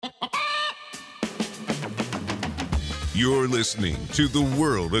You're listening to The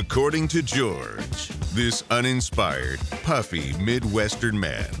World According to George. This uninspired, puffy Midwestern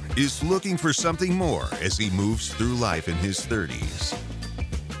man is looking for something more as he moves through life in his 30s.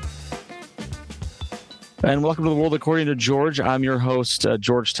 And welcome to The World According to George. I'm your host,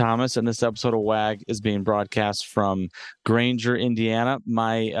 George Thomas, and this episode of WAG is being broadcast from Granger, Indiana.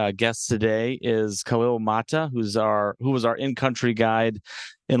 My guest today is Khalil Mata, who was our in-country guide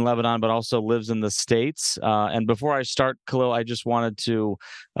in Lebanon, but also lives in the States. And before I start, Khalil, I just wanted to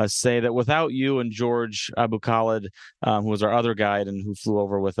say that without you and George Abu Khalid, who was our other guide and who flew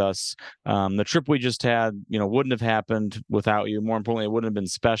over with us, the trip we just had, wouldn't have happened without you. More importantly, it wouldn't have been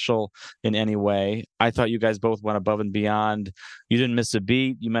special in any way. I thought you guys both went above and beyond. You didn't miss a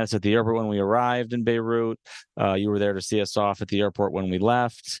beat. You met us at the airport when we arrived in Beirut. You were there to see us off at the airport when we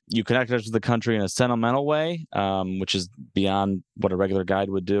left. You connected us to the country in a sentimental way, which is beyond what a regular guide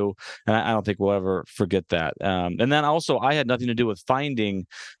would do. And I don't think we'll ever forget that. And then also, I had nothing to do with finding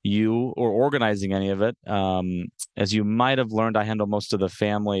you or organizing any of it. As you might have learned, I handle most of the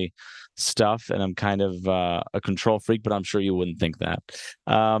family stuff, and I'm kind of a control freak, but I'm sure you wouldn't think that.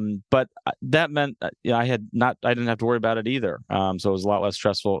 But that meant I didn't have to worry about it either. So it was a lot less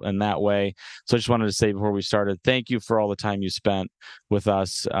stressful in that way. So I just wanted to say before we started, thank you for all the time you spent with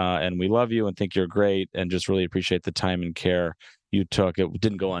us, and we love you and think you're great, and just really appreciate the time and care you took. It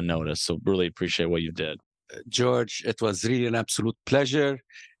didn't go unnoticed, so really appreciate what you did. George, it was really an absolute pleasure.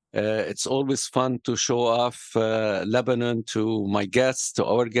 It's always fun to show off Lebanon to my guests, to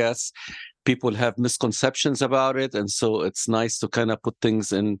our guests. People have misconceptions about it, and so it's nice to kind of put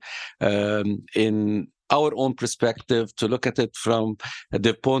things in our own perspective, to look at it from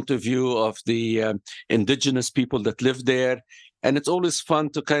the point of view of the indigenous people that live there. And it's always fun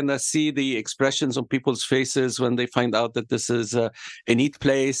to kind of see the expressions on people's faces when they find out that this is a neat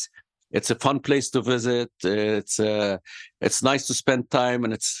place. It's a fun place to visit. It's nice to spend time,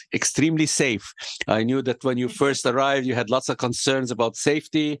 and it's extremely safe. I knew that when you first arrived, you had lots of concerns about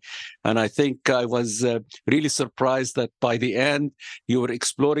safety. And I think I was really surprised that by the end, you were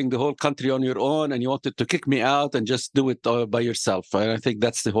exploring the whole country on your own, and you wanted to kick me out and just do it by yourself. And I think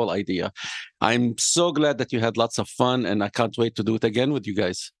that's the whole idea. I'm so glad that you had lots of fun, and I can't wait to do it again with you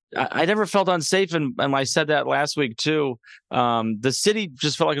guys. I never felt unsafe, and I said that last week too. The city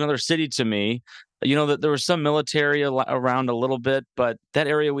just felt like another city to me. That there was some military around a little bit, but that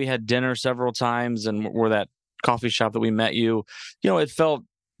area we had dinner several times, and where that coffee shop that we met you, it felt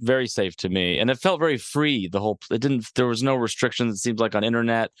very safe to me, and it felt very free. There was no restrictions. It seems like on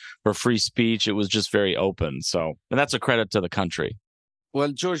internet or free speech, it was just very open. So, and that's a credit to the country.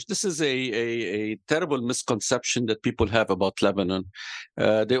 Well, George, this is a terrible misconception that people have about Lebanon.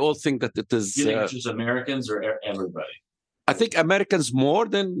 They all think that it is... Do you think it's just Americans or everybody? I think Americans more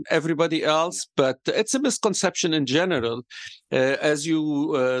than everybody else, but it's a misconception in general. As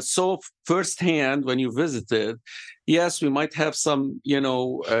you saw firsthand when you visited, yes, we might have some,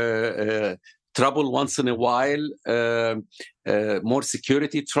 trouble once in a while, more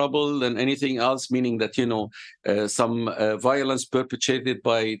security trouble than anything else, meaning that, some violence perpetrated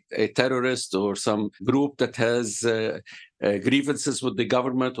by a terrorist or some group that has grievances with the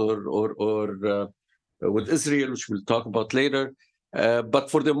government or with Israel, which we'll talk about later. But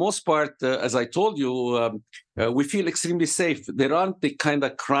for the most part, as I told you, we feel extremely safe. There aren't the kind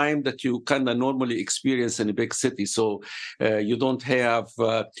of crime that you kind of normally experience in a big city. So you don't have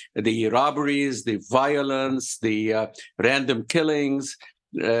the robberies, the violence, the random killings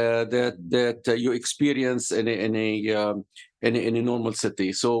that you experience in a normal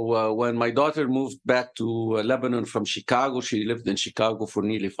city. So when my daughter moved back to Lebanon from Chicago, she lived in Chicago for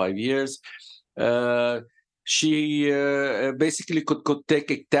nearly 5 years. She basically could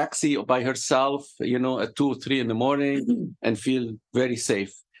take a taxi by herself, at 2 or 3 in the morning and feel very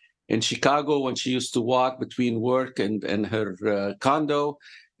safe. In Chicago, when she used to walk between work and her condo,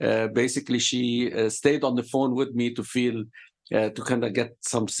 basically she stayed on the phone with me to feel to kind of get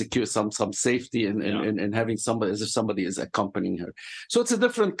some safety and having somebody, as if somebody is accompanying her. So it's a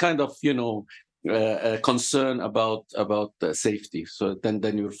different kind of concern about safety. So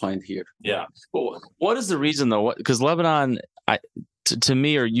then you'll find here. Yeah. Well, what is the reason though? Because Lebanon, to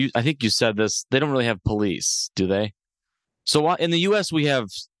me, I think you said this, they don't really have police, do they? So in the U.S. we have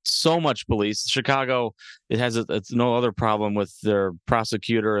so much police. Chicago, it's no other problem with their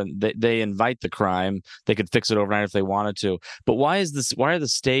prosecutor, and they invite the crime. They could fix it overnight if they wanted to. But why are the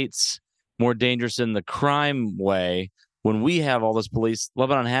states more dangerous in the crime way? When we have all this police,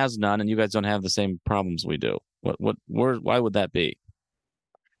 Lebanon has none, and you guys don't have the same problems we do. Why would that be?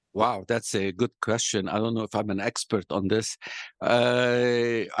 Wow, that's a good question. I don't know if I'm an expert on this.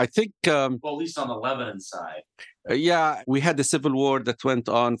 I think, Well, at least on the Lebanon side. yeah, we had a civil war that went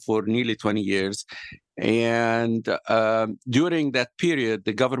on for nearly 20 years. And during that period,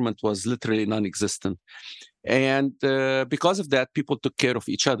 the government was literally non existent. And because of that, people took care of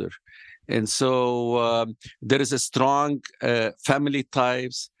each other. And so there is a strong family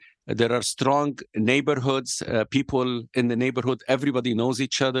ties. There are strong neighborhoods, people in the neighborhood, everybody knows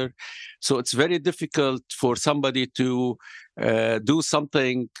each other. So it's very difficult for somebody to do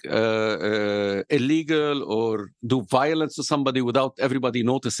something illegal or do violence to somebody without everybody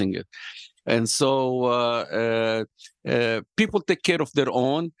noticing it. And so people take care of their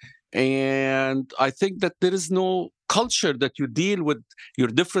own. And I think that there is no culture that you deal with your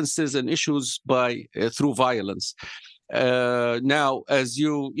differences and issues by through violence. Now, as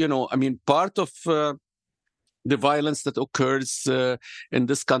I mean, part of the violence that occurs in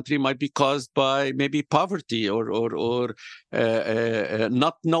this country might be caused by maybe poverty or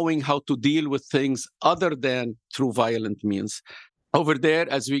not knowing how to deal with things other than through violent means. Over there,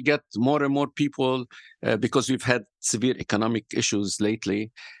 as we get more and more people, because we've had severe economic issues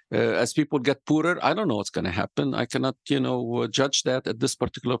lately, as people get poorer, I don't know what's going to happen. I cannot, judge that at this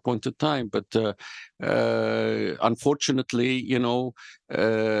particular point in time. But unfortunately,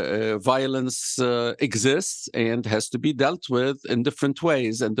 violence exists and has to be dealt with in different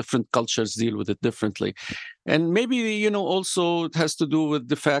ways, and different cultures deal with it differently. And maybe, also it has to do with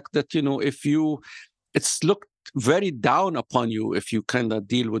the fact that, it's looked very down upon you if you kind of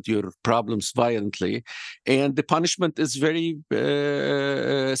deal with your problems violently, and the punishment is very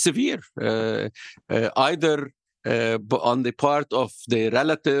severe, either on the part of the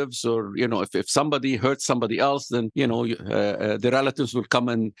relatives, or if somebody hurts somebody else, then the relatives will come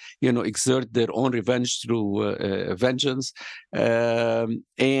and exert their own revenge through vengeance,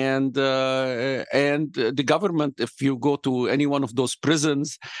 and the government, if you go to any one of those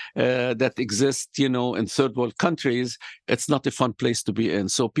prisons that exist in third world countries, it's not a fun place to be in.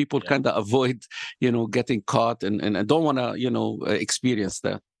 So people kind of avoid getting caught, and don't want to experience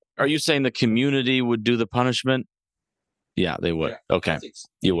that. Are you saying the community would do the punishment? Yeah, they would. Yeah, okay,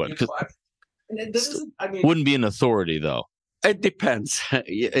 you would. Wouldn't be an authority, though. It depends.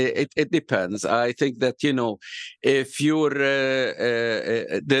 It depends. I think that, if you're,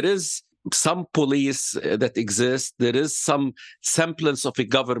 there is some police that exist, there is some semblance of a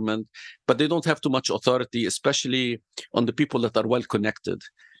government, but they don't have too much authority, especially on the people that are well connected.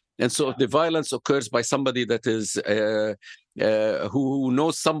 And so if the violence occurs by somebody that is who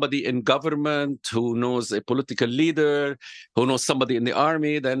knows somebody in government, who knows a political leader, who knows somebody in the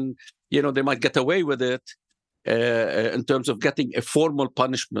army, then they might get away with it in terms of getting a formal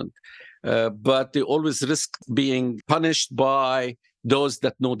punishment. But they always risk being punished by those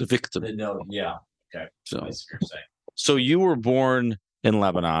that know the victim. They know, yeah. Okay. So you were born in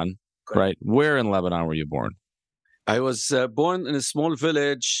Lebanon, right? Where in Lebanon were you born? I was born in a small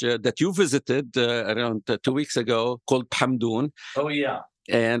village that you visited around 2 weeks ago, called Hamdoun. Oh, yeah.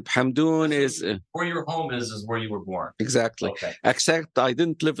 And Hamdoun is... where your home is where you were born. Exactly. Okay. Except I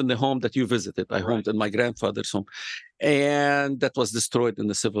didn't live in the home that you visited. I homed in my grandfather's home. And that was destroyed in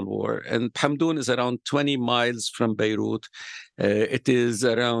the Civil War. And Hamdoun is around 20 miles from Beirut. It is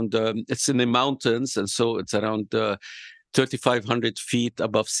around... it's in the mountains, and so it's around... 3,500 feet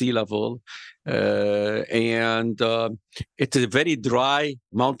above sea level. And it's a very dry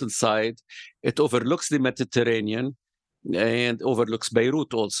mountainside. It overlooks the Mediterranean and overlooks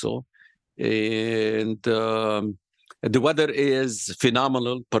Beirut also. And the weather is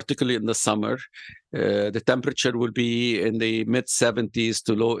phenomenal, particularly in the summer. The temperature will be in the mid 70s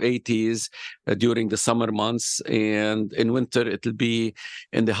to low 80s during the summer months. And in winter, it'll be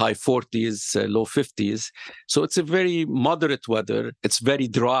in the high 40s, low 50s. So it's a very moderate weather. It's very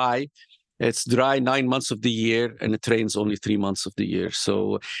dry. It's dry 9 months of the year, and it rains only 3 months of the year.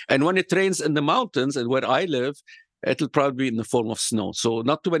 So, and when it rains in the mountains, and where I live, it'll probably be in the form of snow. So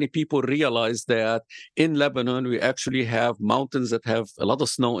not too many people realize that in Lebanon, we actually have mountains that have a lot of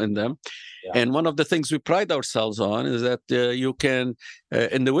snow in them. Yeah. And one of the things we pride ourselves on is that you can,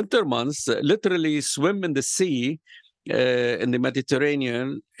 in the winter months, literally swim in the sea, in the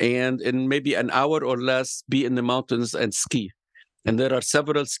Mediterranean, and in maybe an hour or less be in the mountains and ski. And there are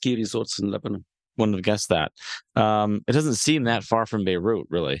several ski resorts in Lebanon. Wouldn't have guessed that. It doesn't seem that far from Beirut,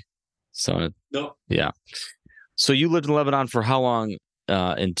 really. So, no. Yeah. So you lived in Lebanon for how long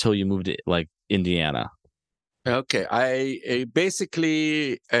until you moved to Indiana? Okay, I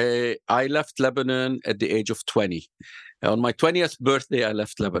basically I left Lebanon at the age of 20. On my 20th birthday, I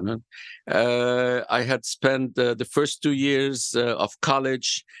left Lebanon. I had spent the first 2 years of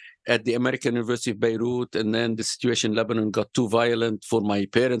college at the American University of Beirut, and then the situation in Lebanon got too violent for my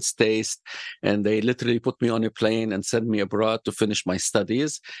parents' taste, and they literally put me on a plane and sent me abroad to finish my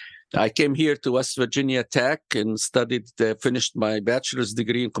studies. I came here to West Virginia Tech and finished my bachelor's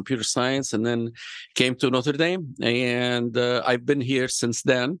degree in computer science, and then came to Notre Dame. And I've been here since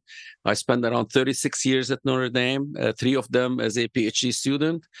then. I spent around 36 years at Notre Dame, 3 of them as a PhD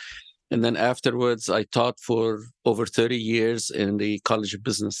student. And then afterwards, I taught for over 30 years in the College of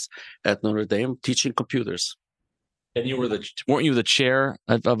Business at Notre Dame, teaching computers. And weren't you the chair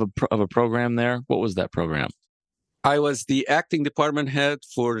of a program there? What was that program? I was the acting department head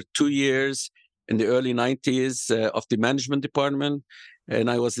for 2 years in the early 90s of the management department. And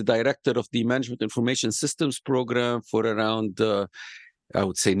I was the director of the Management Information Systems program for around, I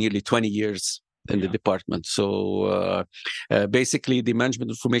would say, nearly 20 years in the department. So basically, the Management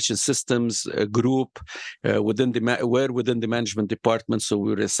Information Systems group within the management department. So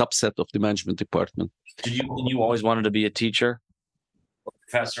we were a subset of the management department. Did you always wanted to be a teacher or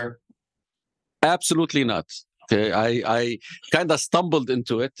professor? Absolutely not. Okay, I kind of stumbled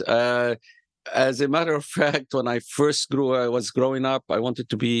into it. As a matter of fact, when I was growing up, I wanted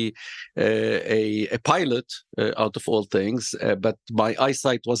to be a pilot out of all things, but my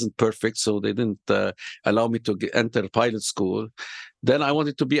eyesight wasn't perfect, so they didn't allow me to enter pilot school. Then I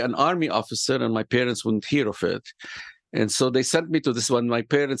wanted to be an army officer, and my parents wouldn't hear of it. And so they sent me to this one. My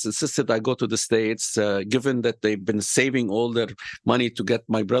parents insisted I go to the States, given that they've been saving all their money to get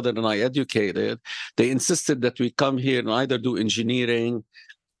my brother and I educated. They insisted that we come here and either do engineering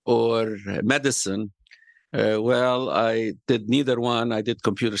or medicine. Well, I did neither one. I did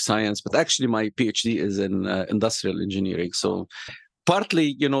computer science, but actually my PhD is in industrial engineering. So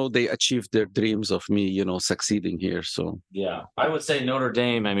partly, they achieved their dreams of me, succeeding here. So yeah, I would say Notre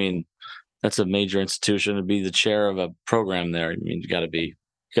Dame. I mean, that's a major institution. To be the chair of a program there, I mean, you got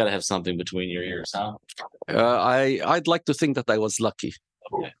to have something between your ears, huh? I'd like to think that I was lucky.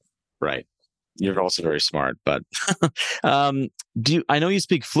 Okay. Right. You're also very smart, but I know you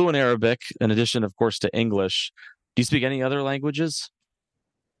speak fluent Arabic in addition, of course, to English. Do you speak any other languages?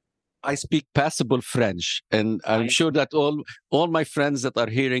 I speak passable French, and I'm sure that all my friends that are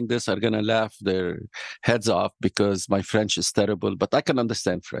hearing this are going to laugh their heads off because my French is terrible, but I can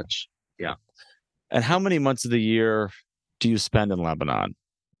understand French. Yeah. And how many months of the year do you spend in Lebanon?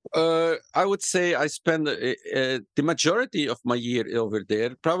 I would say I spend the majority of my year over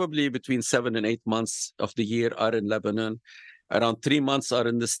there. Probably between 7 and 8 months of the year are in Lebanon. Around 3 months are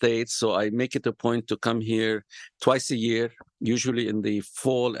in the States. So I make it a point to come here twice a year, usually in the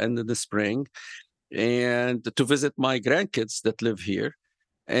fall and in the spring, and to visit my grandkids that live here.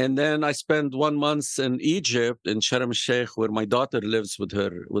 And then I spend 1 month in Egypt, in Sharm el-Sheikh, where my daughter lives with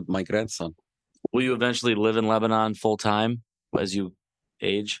my grandson. Will you eventually live in Lebanon full time as you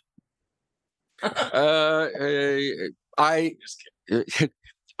age?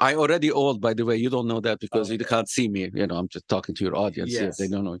 I already old, by the way. You don't know that because you can't see me. I'm just talking to your audience. Yes. They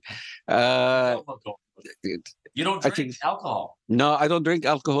don't know. You don't drink alcohol? No, I don't drink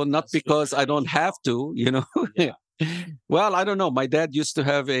alcohol. Not because I don't have to. Yeah. Well, I don't know. My dad used to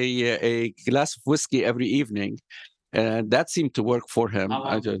have a glass of whiskey every evening, and that seemed to work for him. How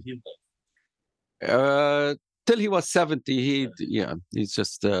long did you live? Till he was 70. He's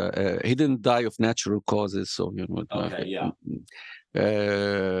just he didn't die of natural causes. So Okay, yeah.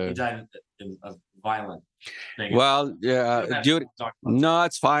 He died of violent thing. Well, yeah. No,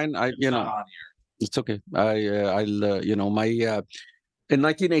 it's fine. It's okay. In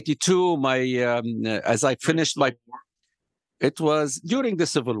 1982, as I finished it was during the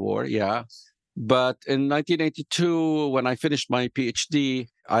Civil War, yeah. But in 1982, when I finished my PhD,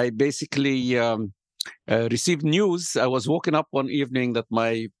 I basically received news. I was woken up one evening that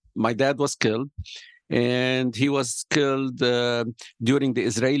my dad was killed, and he was killed during the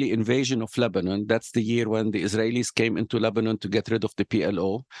Israeli invasion of Lebanon. That's the year when the Israelis came into Lebanon to get rid of the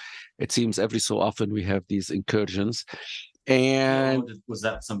PLO. It seems every so often we have these incursions. And was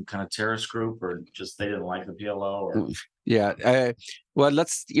that some kind of terrorist group, or just they didn't like the PLO? Or? Yeah. Well,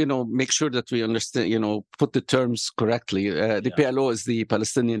 let's make sure that we understand. Put the terms correctly. The PLO is the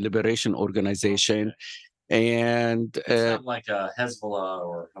Palestinian Liberation Organization, and it's not like a Hezbollah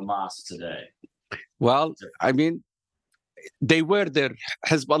or Hamas today. Well, I mean, they were their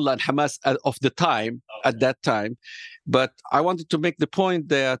Hezbollah and Hamas of the time, at that time. But I wanted to make the point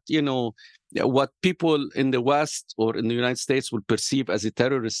that, what people in the West or in the United States would perceive as a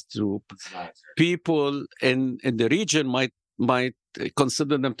terrorist group, people in the region might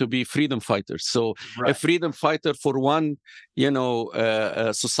consider them to be freedom fighters. So a freedom fighter for one,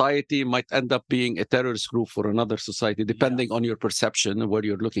 society might end up being a terrorist group for another society, depending on your perception and where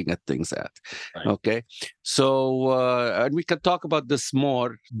you're looking at things at. Right. Okay. So, and we can talk about this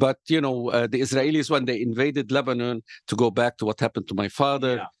more, but, the Israelis, when they invaded Lebanon, to go back to what happened to my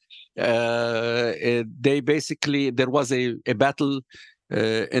father, they basically, there was a battle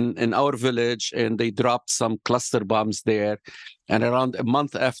in our village, and they dropped some cluster bombs there. And around a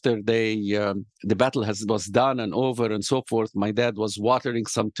month after the battle was done and over and so forth, my dad was watering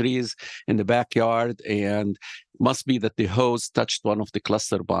some trees in the backyard, and must be that the hose touched one of the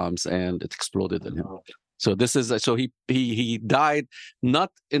cluster bombs and it exploded in him. So this is he died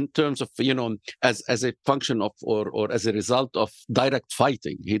not in terms of as a function of or as a result of direct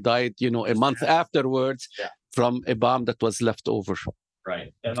fighting. He died a month afterwards from a bomb that was left over.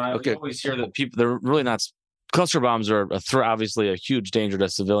 Right, and I always hear that they're really not. Cluster bombs are obviously a huge danger to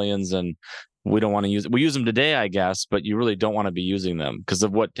civilians, and we don't want to use. We use them today, I guess, but you really don't want to be using them because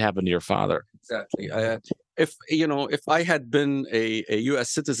of what happened to your father. Exactly. If I had been a U.S.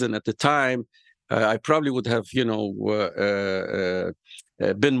 citizen at the time, I probably would have,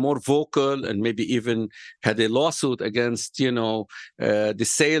 been more vocal and maybe even had a lawsuit against, the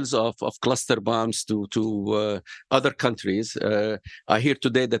sales of cluster bombs to other countries. I hear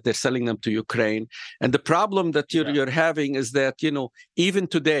today that they're selling them to Ukraine. And the problem that you're having is that, even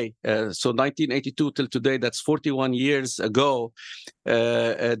today, so 1982 till today, that's 41 years ago,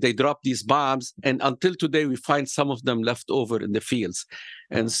 they dropped these bombs. And until today, we find some of them left over in the fields.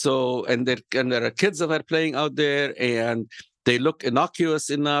 And so, and there are kids that are playing out there, and they look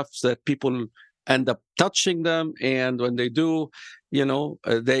innocuous enough that people end up touching them. And when they do,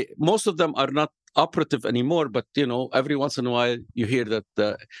 most of them are not operative anymore. But, every once in a while you hear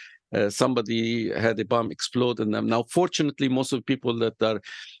that somebody had a bomb explode in them. Now, fortunately, most of the people that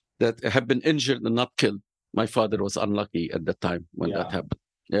have been injured and not killed, my father was unlucky at the time when that happened.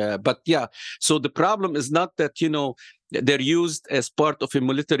 So the problem is not that, they're used as part of a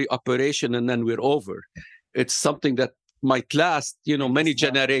military operation and then we're over. It's something that might last, many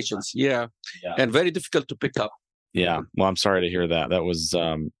generations. And very difficult to pick up. Yeah. Well, I'm sorry to hear that. That was,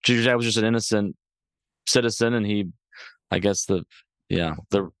 your dad was just an innocent citizen, and I guess the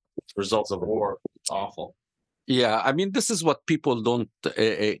results of war, it's awful. Yeah, I mean, this is what people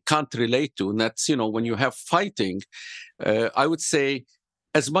can't relate to. And that's, when you have fighting, I would say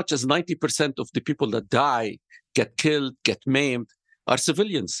as much as 90% of the people that die, get killed, get maimed, are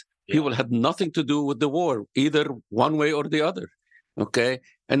civilians. People had nothing to do with the war, either one way or the other. Okay.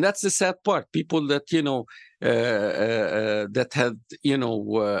 And that's the sad part. People that, that had,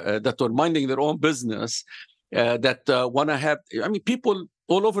 that were minding their own business, that want to have, people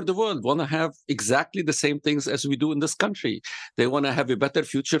all over the world want to have exactly the same things as we do in this country. They want to have a better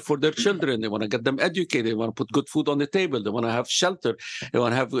future for their children. They want to get them educated. They want to put good food on the table. They want to have shelter. They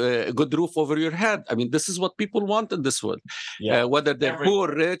want to have a good roof over your head. I mean, this is what people want in this world, whether they're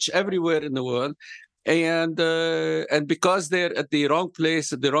poor, rich, everywhere in the world. And because they're at the wrong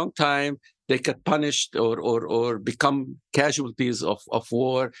place at the wrong time, they get punished or become casualties of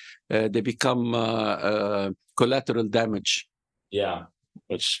war. They become collateral damage. Yeah.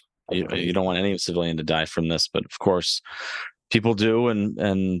 Which you don't want any civilian to die from this, but of course people do.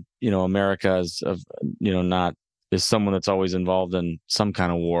 And America is someone that's always involved in some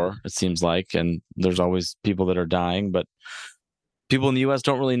kind of war, it seems like. And there's always people that are dying, but people in the U.S.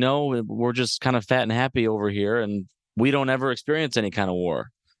 don't really know. We're just kind of fat and happy over here, and we don't ever experience any kind of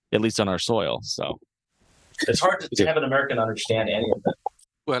war, at least on our soil. So it's hard to have an American understand any of it.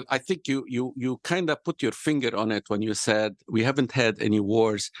 Well, I think you kind of put your finger on it when you said we haven't had any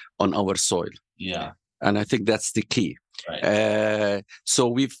wars on our soil. Yeah. And I think that's the key. Right. So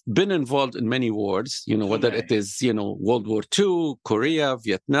we've been involved in many wars, whether it is, World War II, Korea,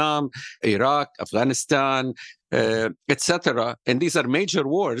 Vietnam, Iraq, Afghanistan, etc. And these are major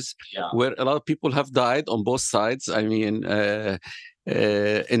wars where a lot of people have died on both sides. I mean,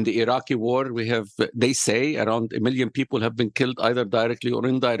 in the Iraqi war, they say around 1 million people have been killed either directly or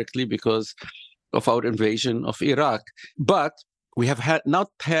indirectly because of our invasion of Iraq. But we have not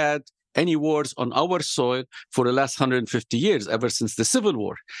had any wars on our soil for the last 150 years, ever since the Civil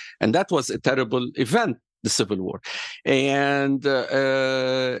War. And that was a terrible event, the Civil War. And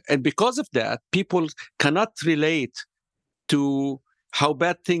because of that, people cannot relate to how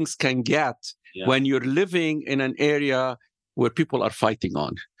bad things can get when you're living in an area where people are fighting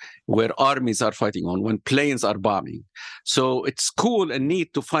on, where armies are fighting on, when planes are bombing. So it's cool and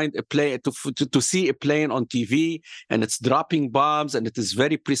neat to find a plane, to see a plane on TV, and it's dropping bombs, and it is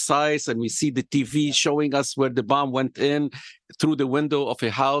very precise, and we see the TV showing us where the bomb went in through the window of a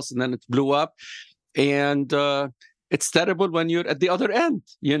house, and then it blew up. And it's terrible when you're at the other end,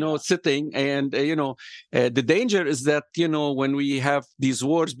 sitting. And, the danger is that, when we have these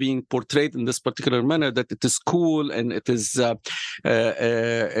wars being portrayed in this particular manner, that it is cool and it is...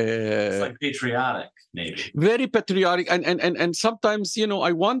 it's like patriotic, maybe. Very patriotic. And sometimes,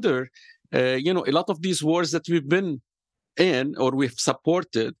 I wonder, a lot of these wars that we've been in or we've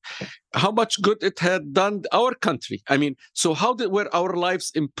supported, how much good it had done our country. I mean, so were our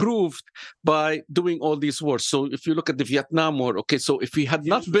lives improved by doing all these wars? So if you look at the Vietnam War, okay, so if we had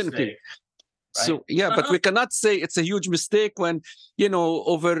not been here, so yeah, but we cannot say it's a huge mistake when,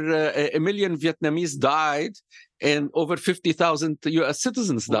 over a million Vietnamese died and over 50,000 U.S.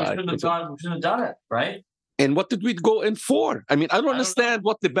 citizens died. We shouldn't have done it, right? And what did we go in for? I mean, I don't understand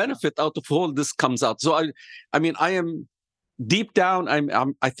what the benefit out of all this comes out. So I mean, I am deep down,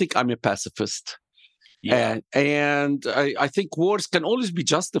 I think I'm a pacifist. Yeah. And I think wars can always be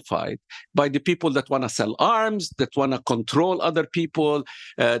justified by the people that want to sell arms, that want to control other people.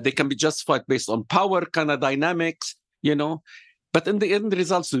 They can be justified based on power kind of dynamics, But in the end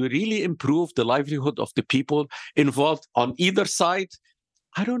results, to really improve the livelihood of the people involved on either side,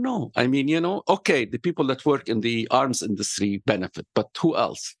 I don't know. I mean, okay, the people that work in the arms industry benefit, but who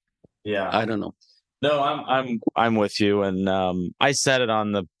else? Yeah. I don't know. No, I'm with you, and I said it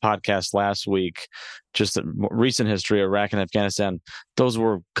on the podcast last week. Just recent history, Iraq and Afghanistan, those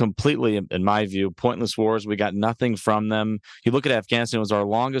were completely, in my view, pointless wars. We got nothing from them. You look at Afghanistan; it was our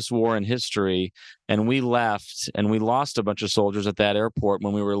longest war in history, and we left, and we lost a bunch of soldiers at that airport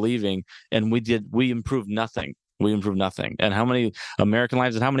when we were leaving, and we improved nothing. We improved nothing. And how many American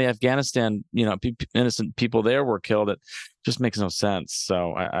lives and how many Afghanistan, innocent people there were killed? It just makes no sense.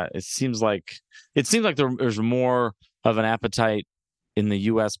 So it seems like there's more of an appetite in the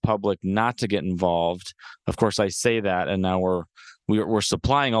U.S. public not to get involved. Of course, I say that, and now we're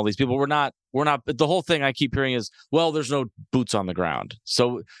supplying all these people. We're not. The whole thing I keep hearing is, well, there's no boots on the ground.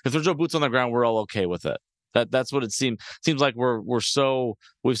 So if there's no boots on the ground, we're all okay with it. That's what it seems. Seems like we have so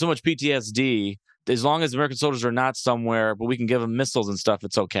much PTSD. As long as American soldiers are not somewhere, but we can give them missiles and stuff,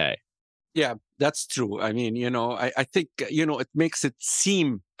 it's okay. Yeah, that's true. I mean, I think, it makes it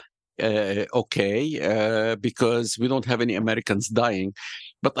seem okay because we don't have any Americans dying.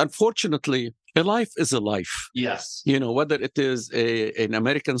 But unfortunately, a life is a life. Yes. Whether it is an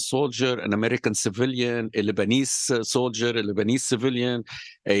American soldier, an American civilian, a Lebanese soldier, a Lebanese civilian,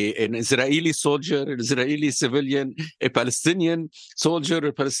 an Israeli soldier, an Israeli civilian, a Palestinian soldier,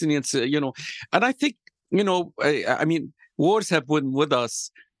 a Palestinian, And I think, I mean, wars have been with us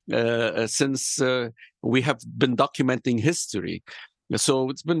since we have been documenting history. So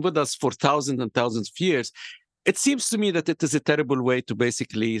it's been with us for thousands and thousands of years. It seems to me that it is a terrible way to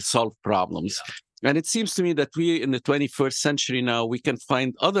basically solve problems. Yeah. And it seems to me that we, in the 21st century now, we can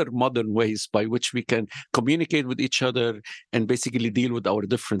find other modern ways by which we can communicate with each other and basically deal with our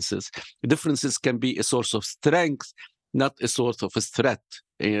differences. Differences can be a source of strength, not a source of a threat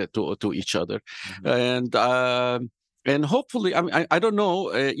to each other. Mm-hmm. And hopefully, I don't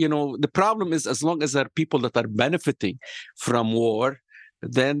know, the problem is as long as there are people that are benefiting from war,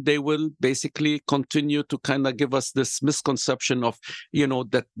 then they will basically continue to kind of give us this misconception of,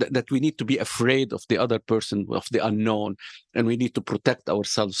 that we need to be afraid of the other person, of the unknown, and we need to protect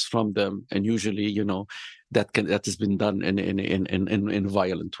ourselves from them. And usually, that has been done in a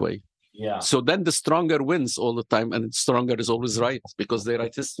violent way. Yeah. So then the stronger wins all the time, and the stronger is always right because they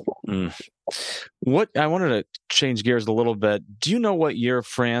write history. What I wanted to change gears a little bit. Do you know what year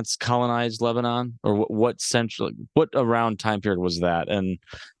France colonized Lebanon, or what around time period was that?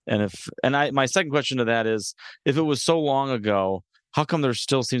 My second question to that is, if it was so long ago, how come there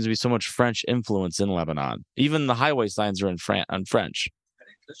still seems to be so much French influence in Lebanon? Even the highway signs are in French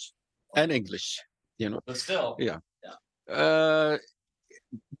and English. But still, yeah.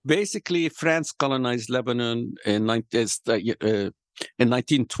 Basically, France colonized Lebanon in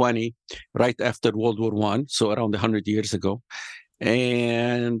 1920, right after World War I, so around 100 years ago.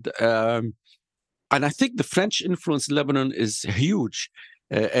 And I think the French influence in Lebanon is huge,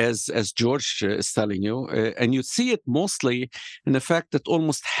 as George is telling you. And you see it mostly in the fact that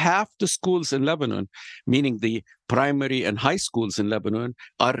almost half the schools in Lebanon, meaning the primary and high schools in Lebanon,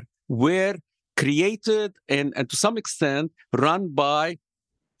 were created and to some extent run by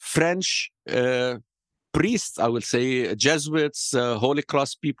French priests, I will say, Jesuits, Holy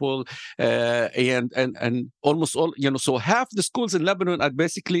Cross people, and almost all, so half the schools in Lebanon are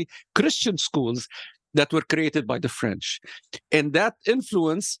basically Christian schools that were created by the French. And that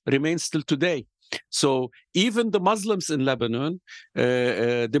influence remains still today. So even the Muslims in Lebanon,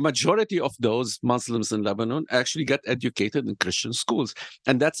 the majority of those Muslims in Lebanon actually get educated in Christian schools.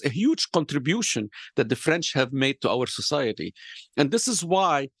 And that's a huge contribution that the French have made to our society. And this is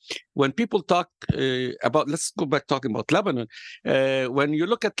why when people talk about, let's go back talking about Lebanon. When you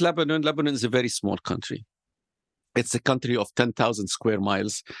look at Lebanon, Lebanon is a very small country. It's a country of 10,000 square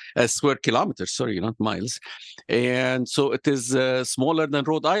kilometers, sorry, not miles. And so it is smaller than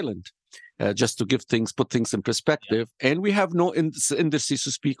Rhode Island. Just to put things in perspective. And we have no industries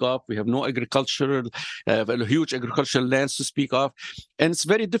to speak of. We have no huge agricultural lands to speak of. And it's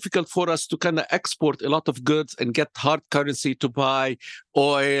very difficult for us to kind of export a lot of goods and get hard currency to buy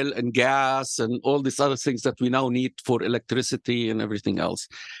oil and gas and all these other things that we now need for electricity and everything else.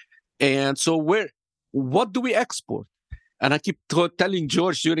 And so what do we export? And I keep telling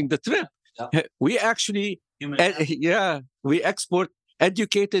George during the trip, we actually, we export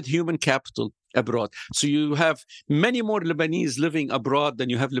educated human capital abroad. So you have many more Lebanese living abroad than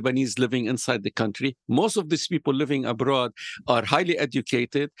you have Lebanese living inside the country. Most of these people living abroad are highly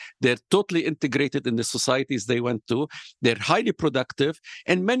educated. They're totally integrated in the societies they went to. They're highly productive.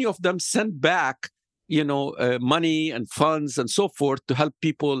 And many of them send back money and funds and so forth to help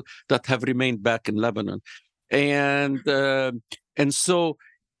people that have remained back in Lebanon. And so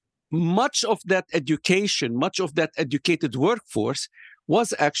much of that education, much of that educated workforce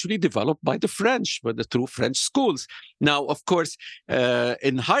was actually developed by the French, by the true French schools. Now, of course,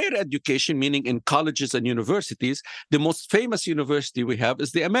 in higher education, meaning in colleges and universities, the most famous university we have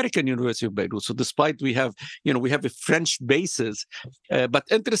is the American University of Beirut. So despite we have a French basis, but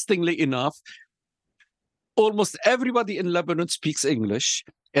interestingly enough, almost everybody in Lebanon speaks English,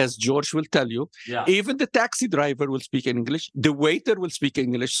 as George will tell you. Yeah. Even the taxi driver will speak English. The waiter will speak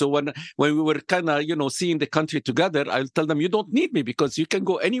English. So when we were kind of, seeing the country together, I'll tell them, you don't need me because you can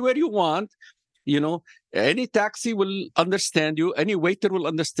go anywhere you want. Any taxi will understand you. Any waiter will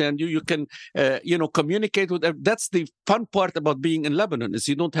understand you. You can, communicate with them. That's the fun part about being in Lebanon is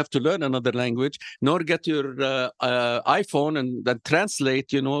you don't have to learn another language, nor get your iPhone and then translate,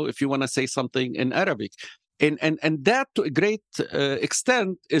 if you want to say something in Arabic. And that, to a great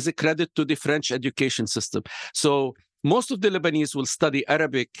extent, is a credit to the French education system. So most of the Lebanese will study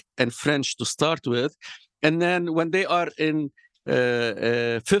Arabic and French to start with. And then when they are in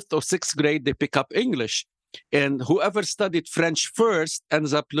fifth or sixth grade, they pick up English. And whoever studied French first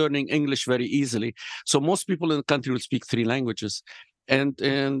ends up learning English very easily. So most people in the country will speak 3 languages. And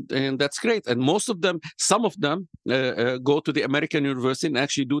that's great. And some of them go to the American university and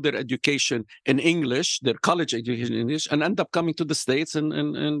actually do their education in English, their college education in English, and end up coming to the States and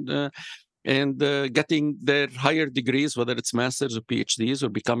getting their higher degrees, whether it's masters or PhDs, or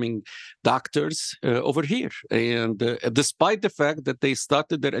becoming doctors over here. And despite the fact that they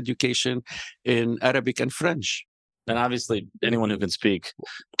started their education in Arabic and French. And obviously, anyone who can speak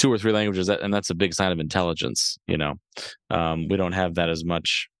 2 or 3 languages, and that's a big sign of intelligence. We don't have that as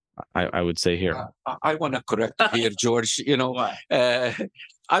much, I would say, here. I want to correct here, George.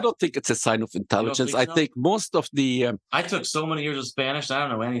 I don't think it's a sign of intelligence. I think most of the... I took so many years of Spanish, I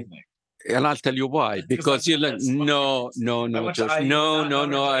don't know anything. And I'll tell you why. Because you learn... No, George.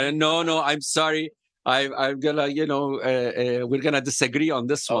 No. I'm sorry. I'm gonna, we're gonna disagree on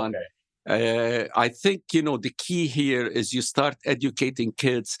this one. I think, the key here is you start educating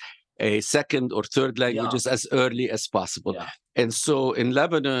kids second or third languages as early as possible. Yeah. And so in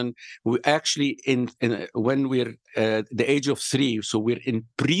Lebanon, we actually, when we're the age of 3, so we're in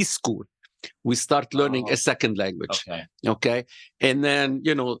preschool, we start learning a second language. Okay. And then,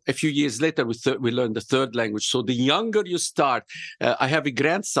 a few years later, we learn the third language. So the younger you start, I have a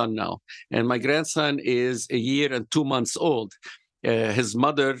grandson now, and my grandson is 1 year and 2 months old. His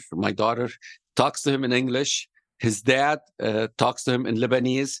mother, my daughter, talks to him in English. His dad talks to him in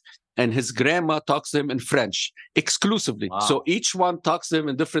Lebanese. And his grandma talks to him in French exclusively. Wow. So each one talks to him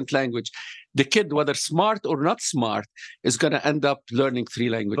in different language. The kid, whether smart or not smart, is going to end up learning 3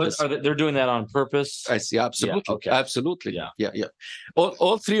 languages. But they're doing that on purpose? I see. Absolutely. Yeah, okay. Absolutely. Yeah.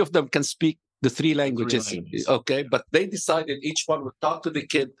 All 3 of them can speak the 3 languages. Okay. But they decided each one would talk to the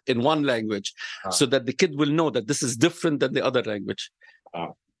kid in one language so that the kid will know that this is different than the other language.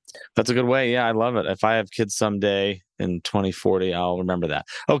 Wow. That's a good way. Yeah, I love it. If I have kids someday in 2040, I'll remember that.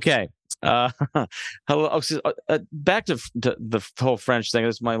 Okay. Hello. Back to the whole French thing.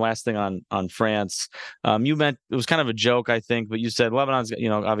 This is my last thing on France. You meant it was kind of a joke, I think, but you said Lebanon's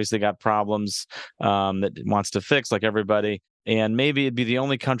obviously got problems that it wants to fix, like everybody, and maybe it'd be the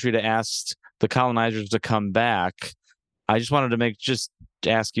only country to ask the colonizers to come back. I just wanted to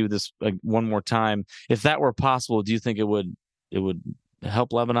ask you this one more time. If that were possible, do you think it would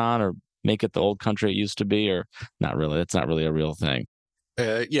help Lebanon or make it the old country it used to be, or not really? That's not really a real thing.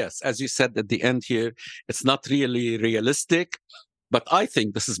 Yes, as you said at the end here, it's not really realistic, but I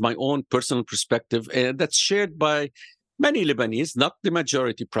think this is my own personal perspective, and that's shared by many Lebanese, not the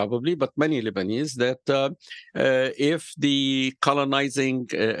majority probably, but many Lebanese, that if the colonizing,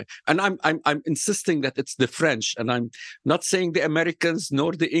 and I'm insisting that it's the French, and I'm not saying the Americans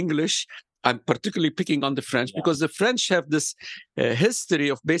nor the English. I'm particularly picking on the French because the French have this history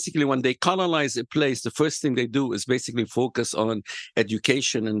of basically when they colonize a place, the first thing they do is basically focus on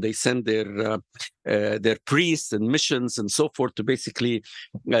education, and they send their priests and missions and so forth to basically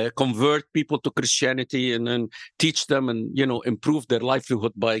convert people to Christianity and then teach them and improve their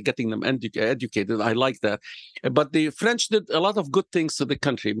livelihood by getting them educated. I like that. But the French did a lot of good things to the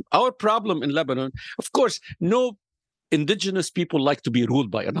country. Our problem in Lebanon, of course, no indigenous people like to be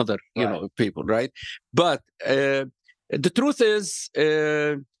ruled by another, people, right? But the truth is,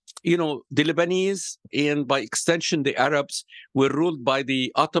 the Lebanese and by extension the Arabs were ruled by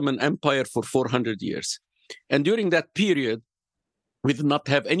the Ottoman Empire for 400 years. And during that period, we did not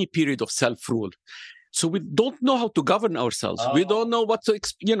have any period of self-rule. So we don't know how to govern ourselves. We don't know what to,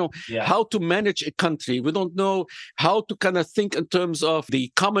 how to manage a country. We don't know how to kind of think in terms of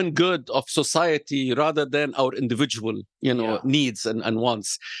the common good of society rather than our individual, needs and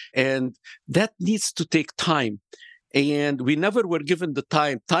wants. And that needs to take time. And we never were given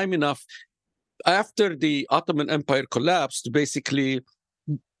the time enough after the Ottoman Empire collapsed to basically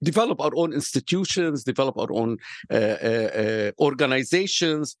develop our own institutions, develop our own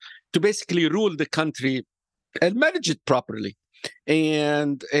organizations, to basically rule the country and manage it properly.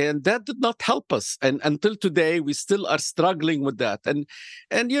 And that did not help us. And until today, we still are struggling with that. And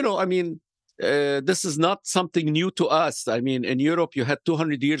this is not something new to us. I mean, in Europe, you had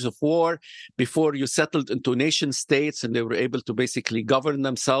 200 years of war before you settled into nation states, and they were able to basically govern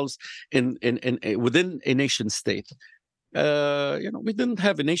themselves within a nation state. We didn't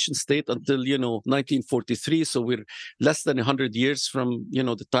have a nation state until 1943, so we're less than 100 years from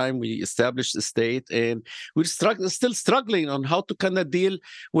the time we established the state, and we're still struggling on how to kind of deal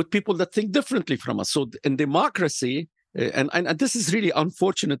with people that think differently from us. So in democracy, and this is really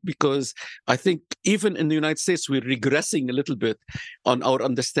unfortunate, because I think even in the United States we're regressing a little bit on our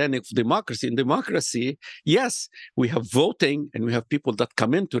understanding of democracy. In democracy, yes, we have voting and we have people that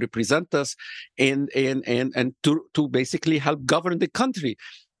come in to represent us and to basically help govern the country.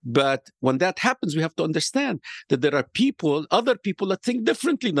 But when that happens, we have to understand that there are other people that think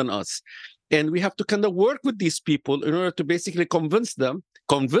differently than us. And we have to kind of work with these people in order to basically convince them,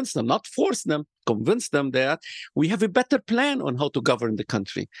 not force them, convince them that we have a better plan on how to govern the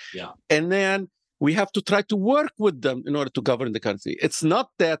country. Yeah. And then we have to try to work with them in order to govern the country. It's not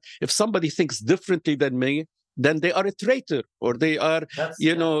that if somebody thinks differently than me, then they are a traitor, or they are,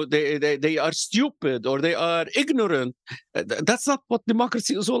 they are stupid, or they are ignorant. That's not what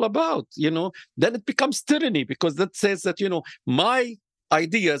democracy is all about. Then it becomes tyranny, because that says that, my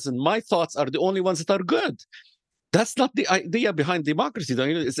ideas and my thoughts are the only ones that are good. That's not the idea behind democracy.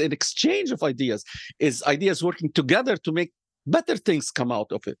 It's an exchange of ideas. It's ideas working together to make better things come out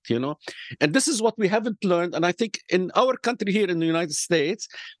of it, And this is what we haven't learned. And I think in our country here in the United States,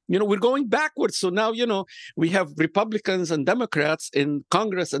 we're going backwards. So now, we have Republicans and Democrats in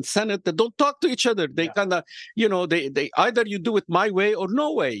Congress and Senate that don't talk to each other. They kind of, they either you do it my way or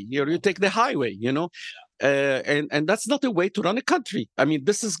no way, or you take the highway, and that's not a way to run a country. I mean,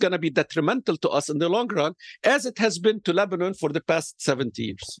 this is going to be detrimental to us in the long run, as it has been to Lebanon for the past 70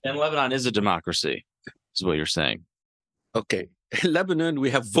 years. And Lebanon is a democracy, is what you're saying. Okay. In Lebanon, we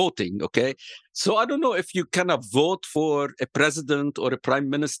have voting, okay? So I don't know if you cannot vote for a president or a prime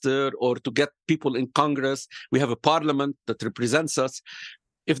minister or to get people in Congress. We have a parliament that represents us.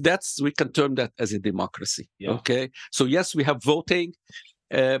 If we can term that as a democracy, okay? So yes, we have voting,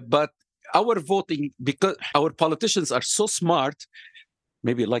 but our voting, because our politicians are so smart,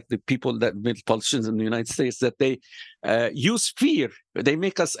 maybe like the people that made politicians in the United States, that they use fear. They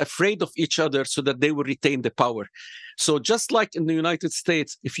make us afraid of each other so that they will retain the power. So just like in the United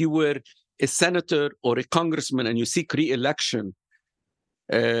States, if you were a senator or a congressman and you seek re-election,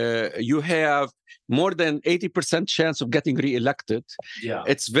 you have more than 80% chance of getting re-elected. Yeah.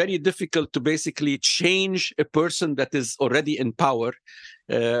 It's very difficult to basically change a person that is already in power.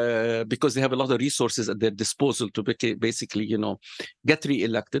 because they have a lot of resources at their disposal to basically, get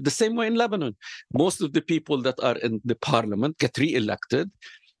re-elected. The same way in Lebanon. Most of the people that are in the parliament get re-elected,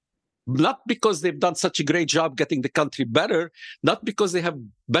 not because they've done such a great job getting the country better, not because they have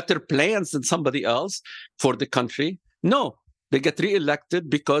better plans than somebody else for the country. No, they get re-elected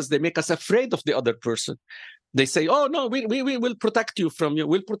because they make us afraid of the other person. They say, oh, no, we will protect you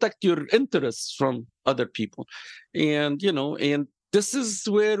we'll protect your interests from other people. And, and this is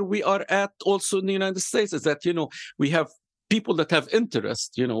where we are at also in the United States, is that, we have people that have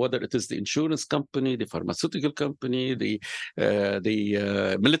interest, whether it is the insurance company, the pharmaceutical company, the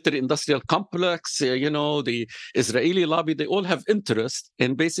military industrial complex, the Israeli lobby, they all have interest.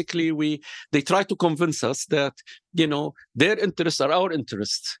 And basically they try to convince us that, their interests are our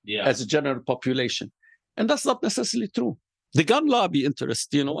interests as a general population. And that's not necessarily true. The gun lobby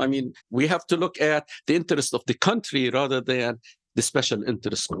interest, we have to look at the interest of the country rather than the special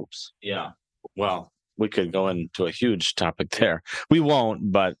interest groups. Yeah. Well, we could go into a huge topic there. We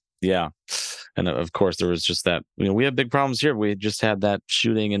won't, but yeah. And of course, there was just that, we have big problems here. We just had that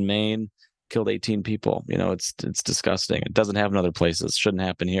shooting in Maine, killed 18 people. It's disgusting. It doesn't happen in other places. Shouldn't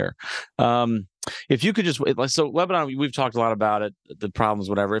happen here. If you could just, so Lebanon, we've talked a lot about it, the problems,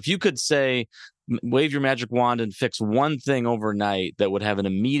 whatever. If you could say, wave your magic wand and fix one thing overnight that would have an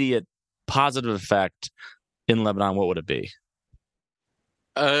immediate positive effect in Lebanon, what would it be?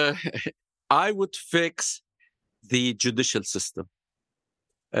 I would fix the judicial system.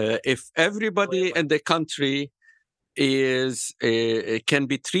 If everybody in the country can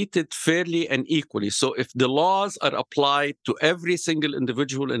be treated fairly and equally, so if the laws are applied to every single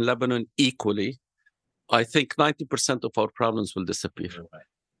individual in Lebanon equally, I think 90% of our problems will disappear.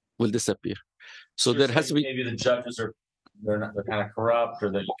 So there has to be, maybe the judges they're kind of corrupt,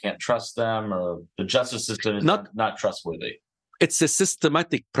 or that you can't trust them, or the justice system is not trustworthy. It's a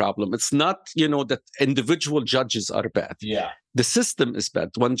systematic problem. It's not, that individual judges are bad. Yeah. The system is bad.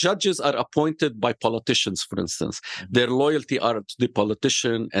 When judges are appointed by politicians, for instance, their loyalty are to the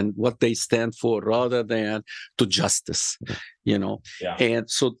politician and what they stand for rather than to justice, Yeah. And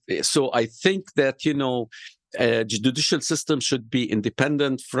so I think that, the judicial system should be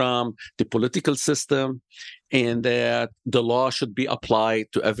independent from the political system, and that the law should be applied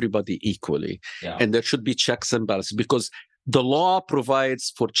to everybody equally. Yeah. And there should be checks and balances, because the law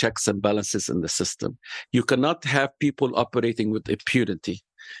provides for checks and balances in the system. You cannot have people operating with impunity.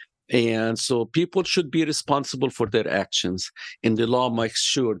 And so people should be responsible for their actions, and the law makes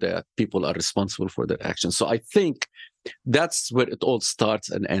sure that people are responsible for their actions. So I think that's where it all starts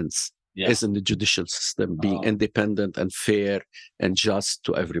and ends. Is in the judicial system being independent and fair and just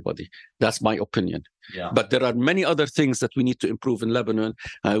to everybody. That's my opinion. Yeah. But there are many other things that we need to improve in Lebanon.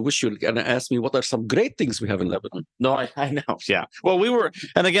 I wish you were going to ask me what are some great things we have in Lebanon. No, I know. Yeah. Well,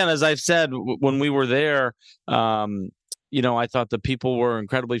 and again, as I've said, when we were there, I thought the people were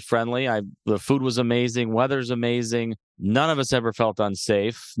incredibly friendly. The food was amazing. Weather's amazing. None of us ever felt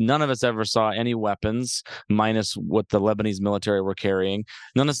unsafe. None of us ever saw any weapons, minus what the Lebanese military were carrying.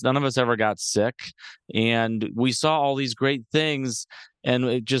 None of us ever got sick. And we saw all these great things. And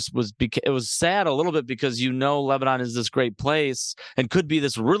it just was sad a little bit, because Lebanon is this great place and could be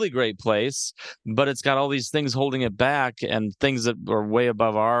this really great place, but it's got all these things holding it back, and things that are way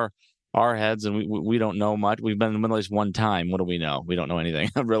above our heads, and we don't know much. We've been in the Middle East one time. What do we know? We don't know anything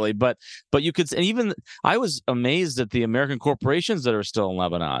really. But you could, and even I was amazed at the American corporations that are still in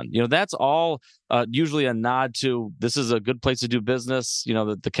Lebanon. That's all usually a nod to, this is a good place to do business.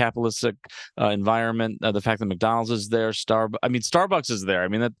 The capitalistic environment, the fact that McDonald's is there, Starbucks is there.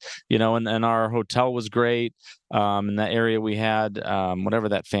 And our hotel was great. In that area we had, whatever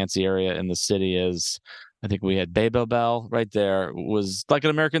that fancy area in the city is. I think we had Babel right there. It was like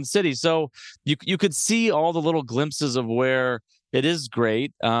an American city. So you could see all the little glimpses of where it is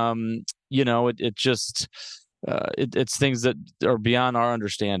great. It's things that are beyond our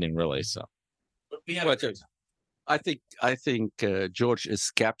understanding, really. So, I think George is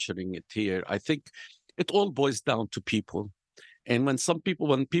capturing it here. I think it all boils down to people. And when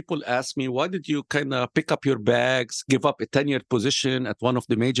people ask me, why did you kind of pick up your bags, give up a tenured position at one of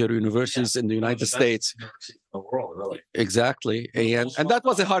the major universities in the United States? In the world, really. Exactly. And that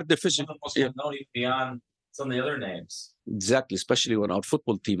was a hard decision. Beyond some of the other names. Exactly, especially when our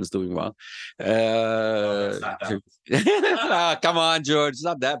football team is doing well. Come on, George. It's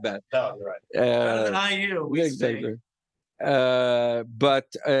not that bad. No, you're right. Better than IU. Exactly. But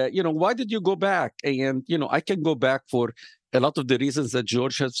why did you go back? And I can go back for a lot of the reasons that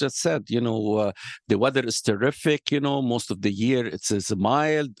George has just said. The weather is terrific. Most of the year it's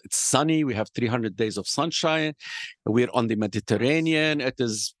mild, it's sunny. We have 300 days of sunshine. We're on the Mediterranean. It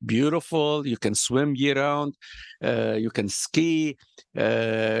is beautiful. You can swim year round. You can ski.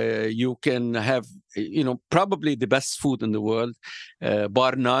 You can have, probably the best food in the world,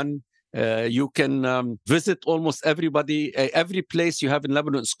 bar none. You can visit almost everybody. Every place you have in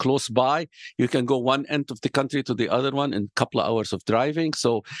Lebanon is close by. You can go one end of the country to the other one in a couple of hours of driving.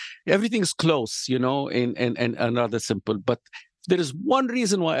 So everything is close, and rather simple. But there is one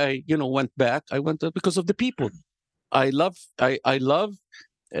reason why I, went back. I went because of the people. I love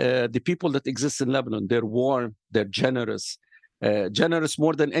the people that exist in Lebanon. They're warm. They're generous. Generous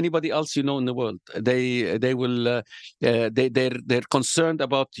more than anybody else in the world. They're concerned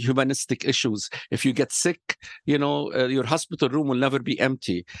about humanistic issues. If you get sick, your hospital room will never be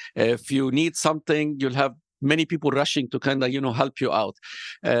empty. If you need something, you'll have many people rushing to kind of help you out.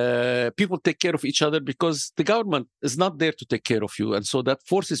 People take care of each other because the government is not there to take care of you, and so that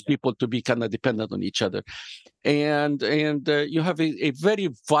forces people to be kind of dependent on each other. And you have a very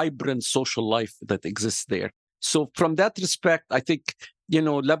vibrant social life that exists there. So from that respect, I think,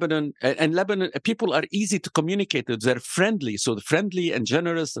 Lebanon people are easy to communicate with. They're friendly. So friendly and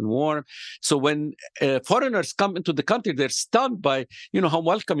generous and warm. So when foreigners come into the country, they're stunned by, how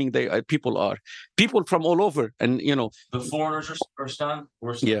welcoming people are. People from all over. And, the foreigners are stunned.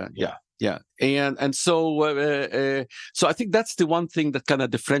 Yeah. And so I think that's the one thing that kind of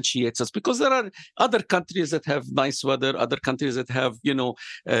differentiates us, because there are other countries that have nice weather, other countries that have,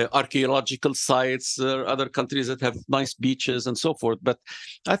 archaeological sites, other countries that have nice beaches and so forth. But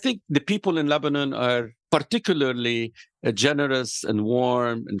I think the people in Lebanon are particularly generous and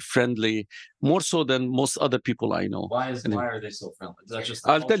warm and friendly, more so than most other people I know. Why are they so friendly? Is that just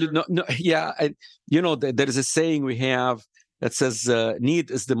I'll tell you, there is a saying we have that says,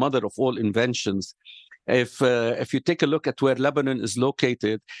 need is the mother of all inventions. If you take a look at where Lebanon is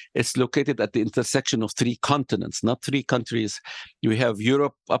located, it's located at the intersection of 3 continents, not 3 countries. We have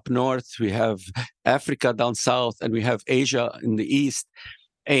Europe up north, we have Africa down south, and we have Asia in the east.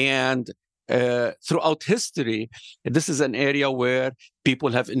 And throughout history, this is an area where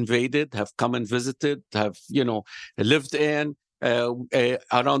people have invaded, have come and visited, have, lived in.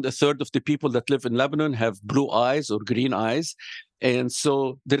 Around a third of the people that live in Lebanon have blue eyes or green eyes. And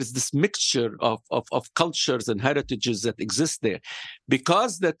so there is this mixture of cultures and heritages that exist there.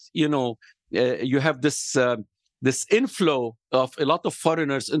 Because that, you have this inflow of a lot of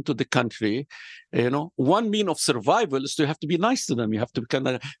foreigners into the country, one mean of survival is to have to be nice to them. You have to kind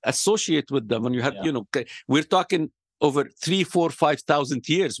of associate with them. And you have, we're talking over 3,000, 4,000, 5,000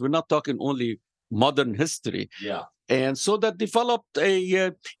 years. We're not talking only modern history. Yeah. And so that developed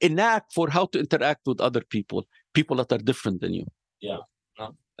a knack for how to interact with other people that are different than you. Yeah,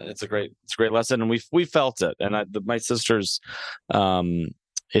 it's a great lesson, and we felt it. And my sisters,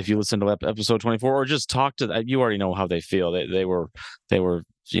 if you listen to episode 24 or just talk to them, you already know how they feel. They were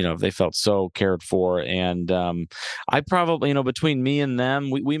they felt so cared for. And I probably, between me and them,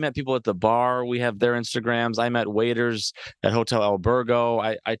 we met people at the bar. We have their Instagrams. I met waiters at Hotel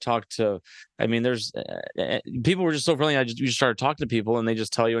Albergo. I talked to, there's people were just so friendly. You just started talking to people and they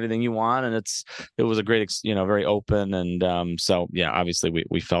just tell you anything you want. And it was a great, very open. And so, yeah, obviously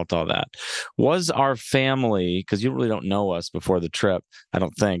we felt all that. Was our family, because you really don't know us before the trip, I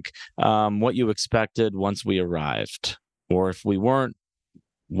don't think, what you expected once we arrived? Or if we weren't,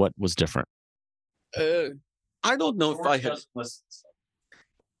 what was different? I don't know if I had.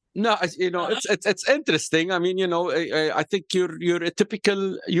 No, it's interesting. I think you're a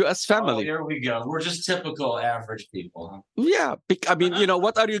typical U.S. family. Oh, here we go. We're just typical average people. Yeah,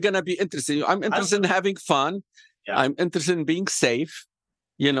 what are you gonna be interested in? I'm interested in having fun. Yeah. I'm interested in being safe.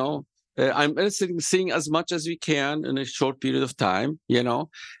 I'm interested in seeing as much as we can in a short period of time.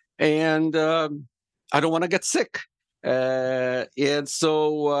 And I don't want to get sick. And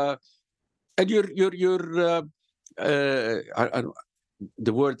so, and you're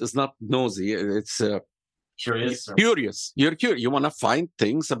the word is not nosy. It's curious. Curious. You're curious. You want to find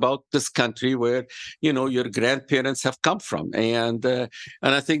things about this country where your grandparents have come from, and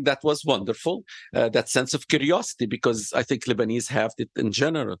I think that was wonderful. That sense of curiosity, because I think Lebanese have it in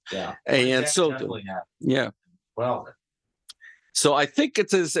general. Yeah, and so definitely have. Yeah. Well, so I think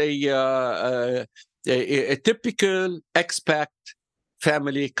it is a typical expat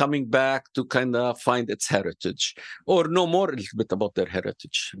family coming back to kind of find its heritage, or know more a little bit about their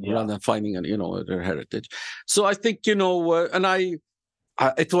heritage, rather than finding their heritage. So I think and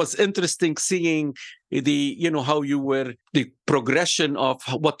it was interesting seeing how you were, the progression of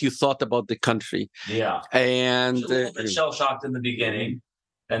what you thought about the country. Yeah. And a little bit shell-shocked in the beginning,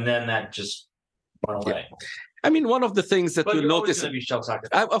 and then that just went away. I mean, one of the things that you notice, going to be shell-shocked.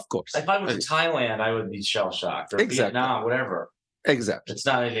 Of course. If I went to Thailand, I would be shell-shocked, or Vietnam, whatever. Exactly. It's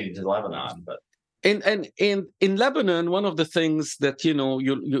not anything to Lebanon, but. And in Lebanon, one of the things that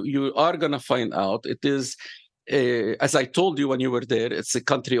you are going to find out, it is, as I told you when you were there, it's a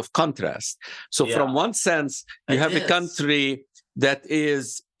country of contrast. So from one sense, you have a country that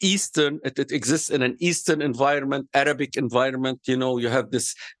is Eastern. It exists in an Eastern environment, Arabic environment. You have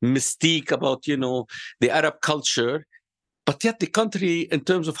this mystique about the Arab culture, but yet the country, in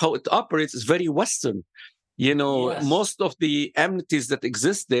terms of how it operates, is very Western. Most of the amenities that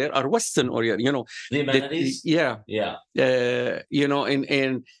exist there are Western oriented. The amenities.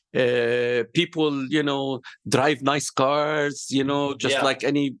 People, drive nice cars. Just like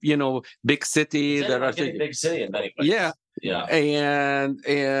any big city. There are big city in many places. Yeah.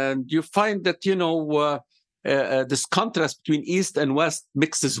 And you find that this contrast between East and West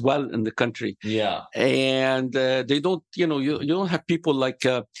mixes well in the country. Yeah. And they don't, you don't have people like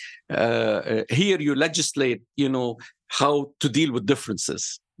here you legislate, how to deal with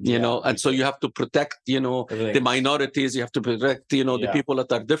differences, and so you have to protect, the minorities, you have to protect, the people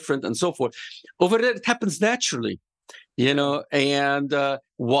that are different and so forth. Over there, it happens naturally, and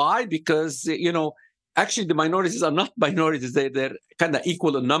why? Because, actually, the minorities are not minorities. They're kind of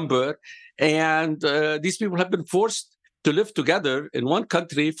equal in number. And these people have been forced to live together in one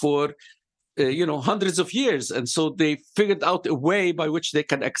country for, hundreds of years. And so they figured out a way by which they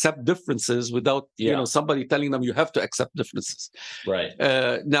can accept differences without, somebody telling them you have to accept differences. Right.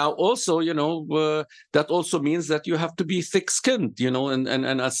 Now, also, that also means that you have to be thick-skinned,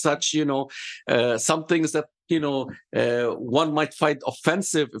 and as such, some things that, one might find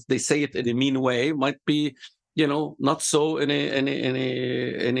offensive if they say it in a mean way might be, not so in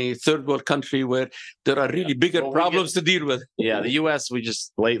a third world country where there are really bigger problems to deal with. Yeah, the U.S. we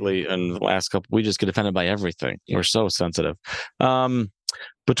just lately in the last couple, we just get offended by everything. Yeah. We're so sensitive.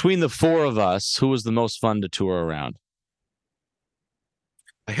 Between the four of us, who was the most fun to tour around?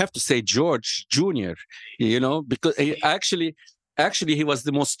 I have to say George Jr. Because actually, he was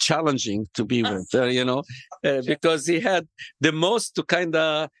the most challenging to be with, because he had the most to kind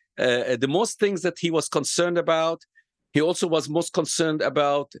of, the most things that he was concerned about. He also was most concerned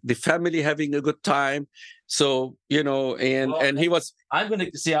about the family having a good time. So, and he was. I'm going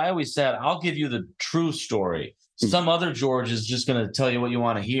to see, I always said, I'll give you the true story. Some other George is just going to tell you what you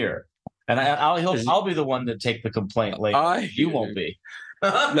want to hear. And I'll be the one to take the complaint later. You won't be.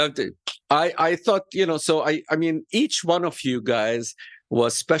 I thought, so I mean, each one of you guys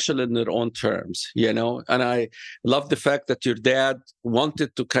was special in their own terms, and I love the fact that your dad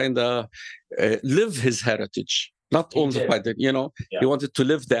wanted to kind of live his heritage, not only by the, he wanted to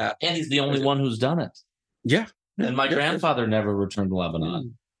live that. And he's the only one who's done it. Yeah. And my grandfather never returned to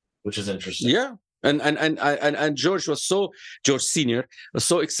Lebanon, which is interesting. Yeah. And George Senior was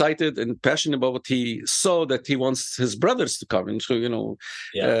so excited and passionate about what he saw that he wants his brothers to come. And so,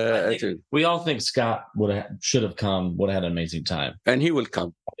 we all think Scott should have come, would have had an amazing time. And he will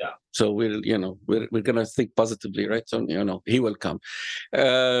come. Yeah. So we're going to think positively, right? So, he will come.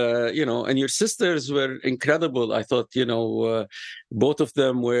 And your sisters were incredible. I thought, both of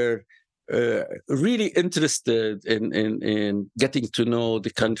them were really interested in getting to know the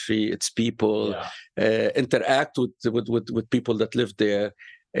country, its people, interact with people that live there,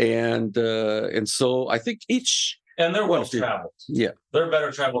 and so I think each they're well traveled. Yeah, they're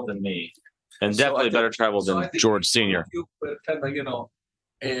better traveled than me, and definitely better traveled than George Senior.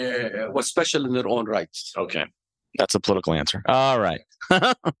 Was special in their own rights. Okay, that's a political answer. All right.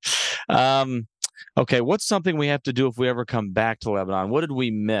 Okay, what's something we have to do if we ever come back to Lebanon? What did we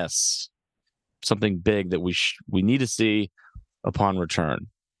miss? Something big that we need to see upon return,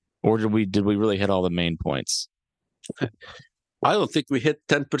 or did we really hit all the main points? I don't think we hit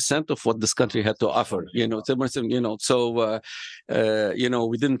 10% of what this country had to offer. So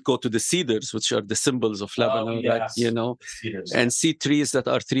we didn't go to the cedars, which are the symbols of Lebanon, and see trees that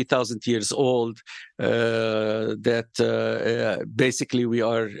are 3,000 years old. That basically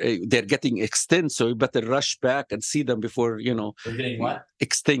they're getting extinct. So we better rush back and see them before They're getting what?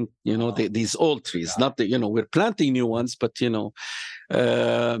 Extinct. These old trees, not we're planting new ones, but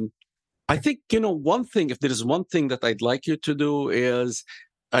I think, one thing, if there is one thing that I'd like you to do is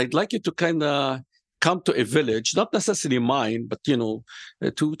I'd like you to kind of come to a village, not necessarily mine, but, to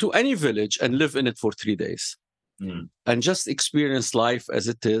any village and live in it for 3 days. and just experience life as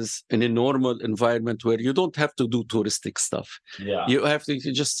it is in a normal environment where you don't have to do touristic stuff. Yeah. You have to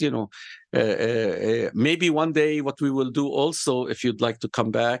just, maybe one day what we will do also, if you'd like to come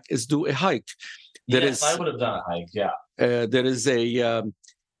back, is do a hike. I would have done a hike. Yeah. There is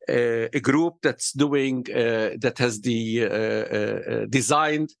a group that's doing that has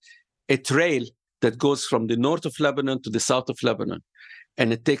designed a trail that goes from the north of Lebanon to the south of Lebanon.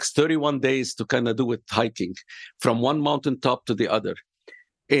 And it takes 31 days to kind of do it hiking from one mountaintop to the other.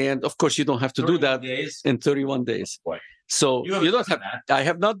 And of course, you don't have to do that in 31 days. Boy. So you don't have, I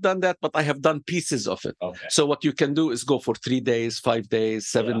have not done that, but I have done pieces of it. Okay. So what you can do is go for 3 days, 5 days,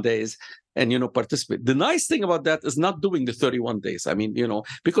 7 days, and, participate. The nice thing about that is not doing the 31 days. I mean,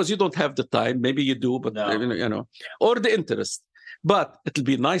 because you don't have the time, maybe you do, but, or the interest. But it'll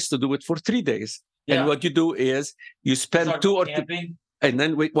be nice to do it for 3 days. Yeah. And what you do is you spend 2 or 3. And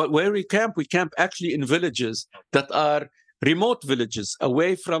then where we camp actually in villages that are remote villages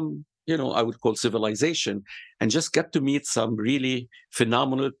away from, I would call civilization, and just get to meet some really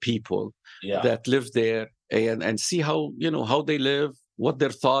phenomenal people that live there and see how they live, what their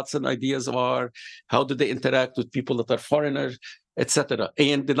thoughts and ideas are, how do they interact with people that are foreigners, etc.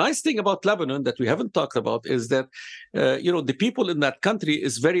 And the nice thing about Lebanon that we haven't talked about is that, the people in that country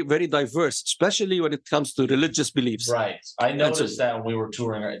is very, very diverse, especially when it comes to religious beliefs. Right. I noticed that when we were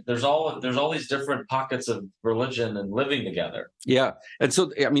touring. There's all these different pockets of religion and living together. Yeah. And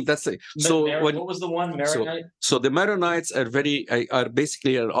so, I mean, that's it. So what was the one, Maronite? So the Maronites are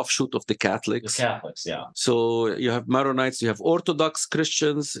basically an offshoot of the Catholics. The Catholics, yeah. So you have Maronites, you have Orthodox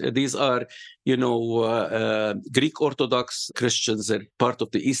Christians. These are, Greek Orthodox Christians are part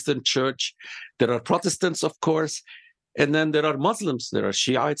of the Eastern Church. There are Protestants, of course. And then there are Muslims. There are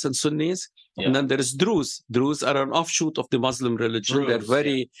Shiites and Sunnis. Yeah. And then there is Druze. Druze are an offshoot of the Muslim religion. They're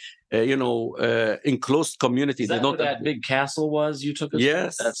very, enclosed community. Is that where that big castle was you took us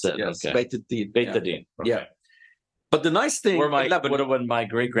Yes. to? That's it. Yes. Okay. Beit Hadin. Okay. Yeah. But the nice thing... when my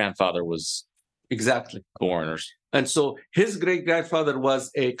great-grandfather was born. And so his great-grandfather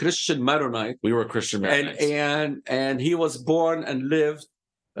was a Christian Maronite. We were Christian Maronites. And he was born and lived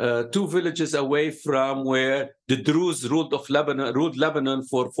 2 villages away from where the Druze ruled Lebanon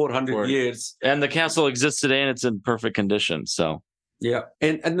for 400 years. And the castle exists today, and it's in perfect condition. So yeah,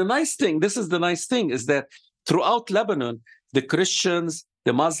 and the nice thing, this is the nice thing, is that throughout Lebanon, the Christians,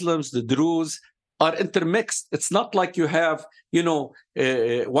 the Muslims, the Druze are intermixed. It's not like you have,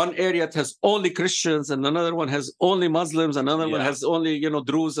 one area that has only Christians and another one has only Muslims, another one has only,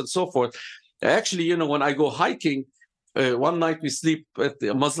 Druze and so forth. Actually, when I go hiking, one night we sleep at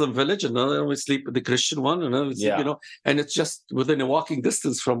the Muslim village, another we sleep at the Christian one, another we sleep, and it's just within a walking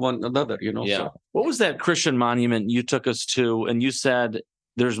distance from one another, Yeah. So. What was that Christian monument you took us to? And you said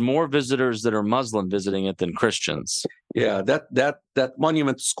there's more visitors that are Muslim visiting it than Christians. Yeah, that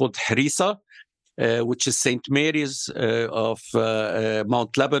monument is called Harissa, which is St. Mary's of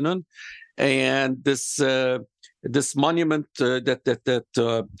Mount Lebanon, and this monument that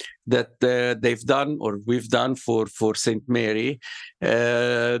they've done or we've done for St. Mary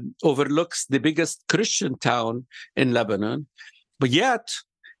overlooks the biggest Christian town in Lebanon, but yet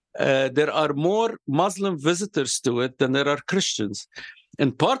there are more Muslim visitors to it than there are Christians.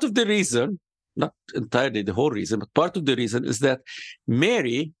 And part of the reason, not entirely the whole reason, but part of the reason is that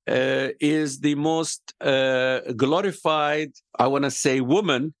Mary is the most glorified, I want to say,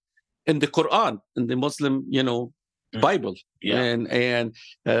 woman in the Quran, in the Muslim, Bible. Yeah. And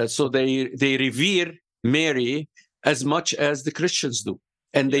so they revere Mary as much as the Christians do.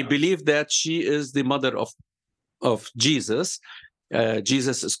 And they believe that she is the mother of Jesus.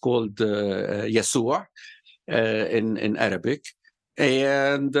 Jesus is called Yeshua in Arabic.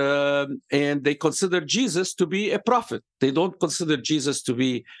 And they consider Jesus to be a prophet. They don't consider Jesus to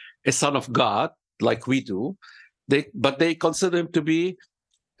be a son of God like we do. But they consider him to be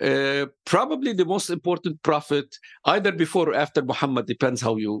probably the most important prophet, either before or after Muhammad, depends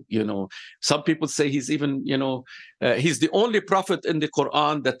how some people say he's even, he's the only prophet in the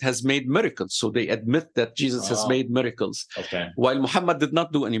Quran that has made miracles. So they admit that Jesus has made miracles, while Muhammad did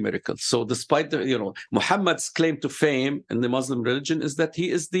not do any miracles. So despite Muhammad's claim to fame in the Muslim religion is that he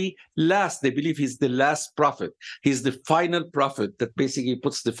is the last, they believe he's the last prophet. He's the final prophet that basically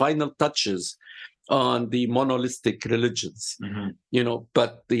puts the final touches on the monolithic religions,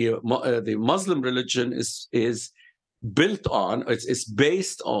 but the Muslim religion is built on, it's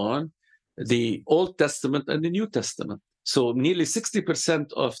based on the Old Testament and the New Testament. So nearly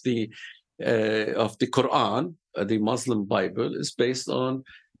 60% of the Quran, the Muslim Bible, is based on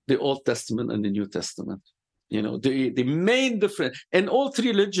the Old Testament and the New Testament. The main difference, and all 3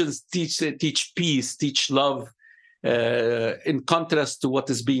 religions teach peace, teach love, in contrast to what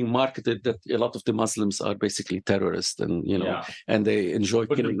is being marketed, that a lot of the Muslims are basically terrorists, and and they enjoy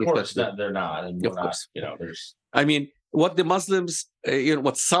killing. Of course, they're not. And of course, there's. I mean, what the Muslims,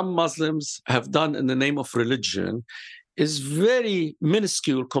 what some Muslims have done in the name of religion is very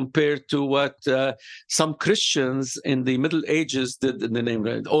minuscule compared to what some Christians in the Middle Ages did in the name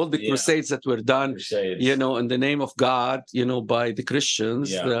of all the crusades that were done, in the name of God, by the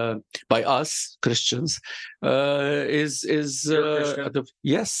Christians, by us Christians, is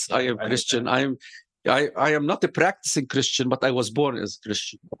yes, I am Christian. I am not a practicing Christian, but I was born as a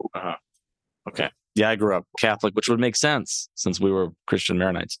Christian. Uh-huh. Okay. Yeah, I grew up Catholic, which would make sense since we were Christian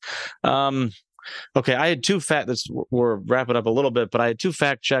Maronites. Okay, I had we're wrapping up a little bit, but I had two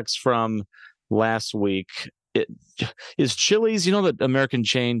fact checks from last week. Is Chili's, the American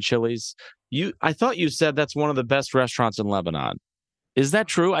chain Chili's? I thought you said that's one of the best restaurants in Lebanon. Is that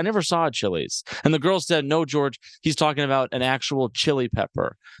true? I never saw a Chili's. And the girl said, no, George, he's talking about an actual chili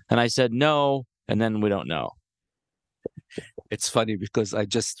pepper. And I said, no, and then we don't know. It's funny because I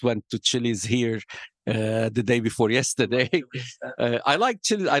just went to Chili's here the day before yesterday. I like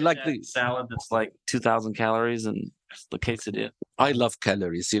chili. I like the salad that's like 2,000 calories and the quesadilla. I love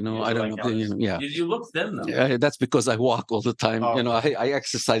calories. I don't know. Yeah. You look thin though. That's because I walk all the time. Oh. I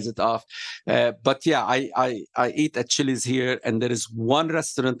exercise it off. But yeah, I eat at Chili's here, and there is one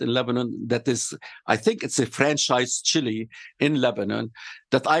restaurant in Lebanon that is, I think it's a franchise chili in Lebanon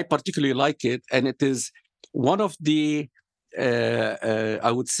that I particularly like it, and it is one of the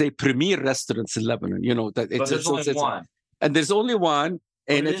I would say premier restaurants in Lebanon. There's only one. And there's only one,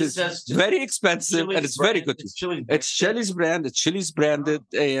 and it is very expensive, and it's very good. It's Chili's brand. It's Chili's branded,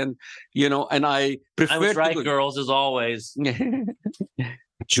 and and I prefer. I was right, girls, as always.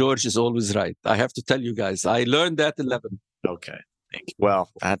 George is always right. I have to tell you guys, I learned that in Lebanon. Okay, thank you.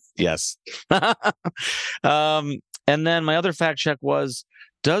 Well, yes. And then my other fact check was: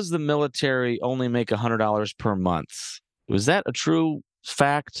 does the military only make $100 per month? Was that a true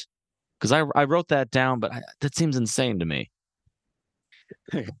fact? Because I wrote that down, but that seems insane to me.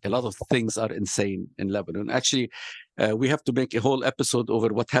 A lot of things are insane in Lebanon. Actually, we have to make a whole episode over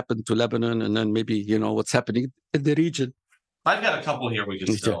what happened to Lebanon, and then maybe what's happening in the region. I've got a couple here we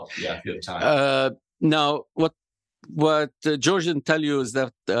can still, if you have time. Now, what George didn't tell you is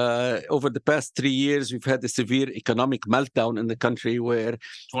that over the past 3 years, we've had a severe economic meltdown in the country where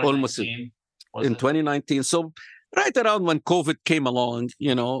almost in 2019. So right around when COVID came along,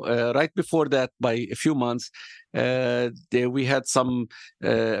 right before that by a few months, we had some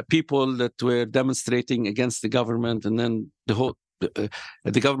people that were demonstrating against the government, and then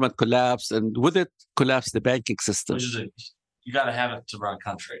the government collapsed, and with it collapsed the banking system. You got to have it to run a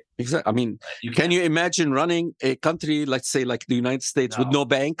country. Exactly. I mean, can you imagine running a country, let's say like the United States, with no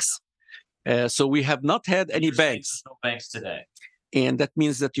banks? So we have not had any banks. No banks today. And that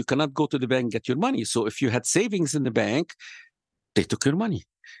means that you cannot go to the bank and get your money. So if you had savings in the bank, they took your money.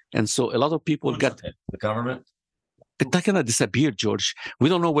 And so a lot of people got... The government? It's not going to disappear, George. We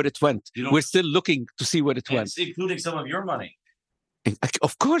don't know where it went. We're still looking to see where it went. Including some of your money.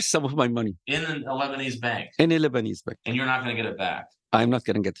 Of course, some of my money. In a Lebanese bank. In a Lebanese bank. And you're not going to get it back. I'm not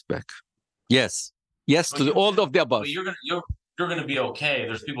going to get it back. Yes. Yes, to all of the above. But you're going to be okay.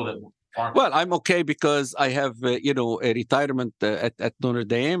 There's people that aren't. Well, I'm okay because I have, a retirement at Notre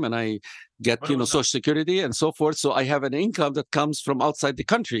Dame, and I get, Social Security and so forth. So I have an income that comes from outside the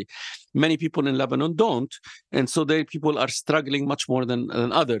country. Many people in Lebanon don't. And so people are struggling much more than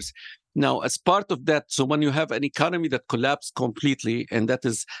others. Now, as part of that, so when you have an economy that collapsed completely, and that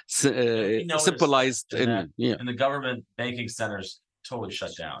is symbolized in the government banking centers, totally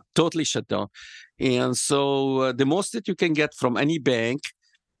shut down. Totally shut down. And so the most that you can get from any bank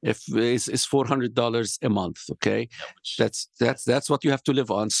is $400 a month. Okay, that's what you have to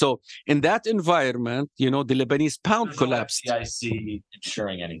live on. So in that environment, the Lebanese pound collapsed. No FDIC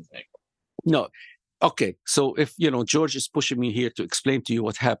insuring anything. No. Okay, so if George is pushing me here to explain to you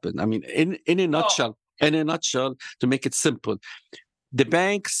what happened. I mean, in a nutshell, to make it simple, the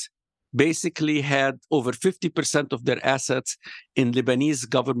banks basically had over 50% of their assets in Lebanese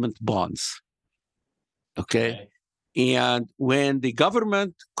government bonds. Okay. And when the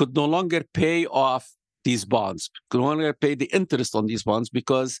government could no longer pay off these bonds, could no longer pay the interest on these bonds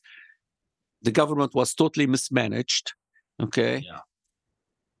because the government was totally mismanaged. Okay. Yeah.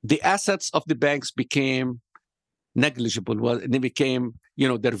 The assets of the banks became negligible. They became,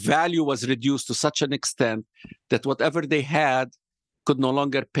 their value was reduced to such an extent that whatever they had could no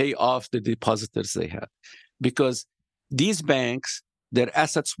longer pay off the depositors they had. Because these banks, their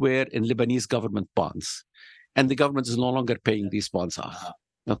assets were in Lebanese government bonds. And the government is no longer paying these bonds off.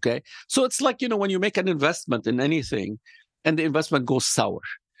 Okay. So it's like, when you make an investment in anything and the investment goes sour.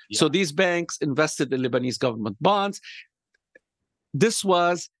 Yeah. So these banks invested in Lebanese government bonds. This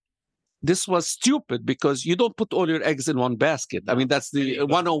was stupid because you don't put all your eggs in one basket. No. I mean, that's the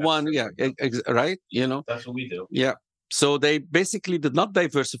 101. Yeah. Right. That's what we do. Yeah. So they basically did not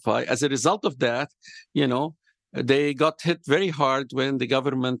diversify. As a result of that, they got hit very hard when the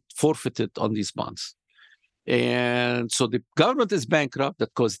government forfeited on these bonds. And so the government is bankrupt.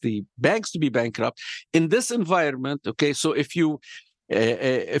 That caused the banks to be bankrupt. In this environment, okay, so if you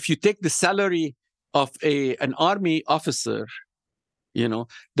take the salary of an army officer,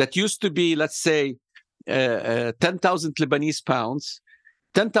 that used to be, let's say, 10,000 Lebanese pounds,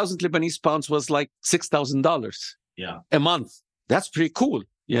 10,000 Lebanese pounds was like $6,000 a month. That's pretty cool,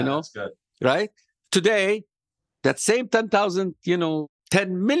 That's good. Right? Today, that same 10,000,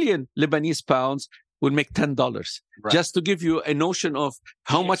 10 million Lebanese pounds will make $10, right, just to give you a notion of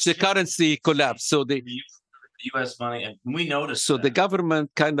how much the currency collapsed. So the U.S. money, and we noticed. So the government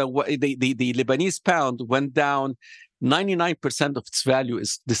kind of the Lebanese pound went down. 99% of its value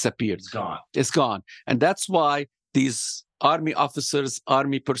is disappeared. It's gone, and that's why these army officers,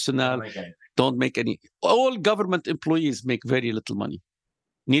 army personnel don't make any. All government employees make very little money,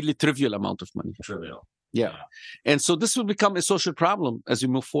 nearly trivial amount of money. Trivial. Yeah. And so this will become a social problem as we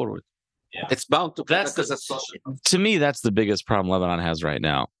move forward. Yeah. It's bound to. To me, that's the biggest problem Lebanon has right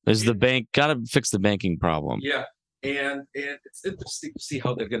now. Is the bank got to fix the banking problem? Yeah, and it's interesting to see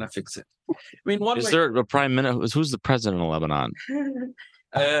how they're going to fix it. I mean, is there a prime minister? Who's the president of Lebanon?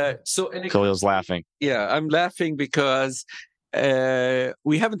 Khalil's laughing. Yeah, I'm laughing because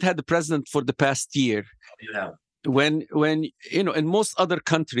we haven't had the president for the past year. You have. When in most other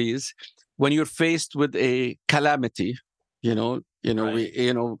countries, when you're faced with a calamity, right,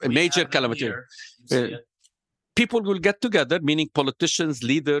 a major calamity, people will get together, meaning politicians,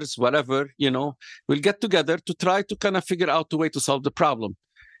 leaders, whatever, will get together to try to kind of figure out a way to solve the problem.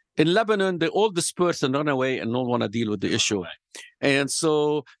 In Lebanon, they all disperse and run away and don't want to deal with the issue. And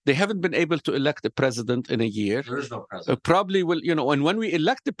so they haven't been able to elect a president in a year. There is no president. Probably will, and when we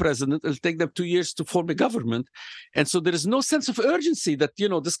elect the president, it'll take them 2 years to form a government. And so there is no sense of urgency that,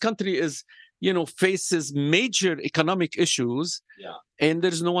 this country is, faces major economic issues, and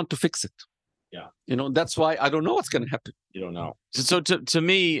there's no one to fix it. Yeah. That's why I don't know what's going to happen. You don't know. So to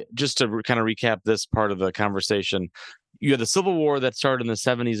me, just to kind of recap this part of the conversation, you had the Civil War that started in the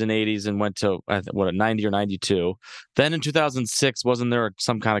 70s and 80s and went to, 90 or 92. Then in 2006, wasn't there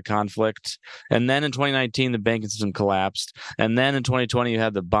some kind of conflict? And then in 2019, the banking system collapsed. And then in 2020, you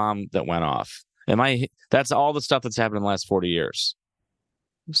had the bomb that went off. That's all the stuff that's happened in the last 40 years.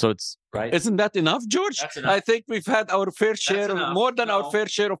 So it's right. Isn't that enough, George? That's enough. I think we've had our fair share, more than our fair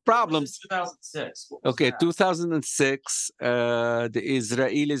share of problems. 2006. Okay, 2006. The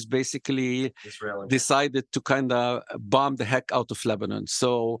Israelis basically decided to kind of bomb the heck out of Lebanon.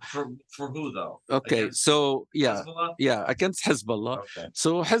 So for who though? Okay, against Hezbollah? Against Hezbollah. Okay.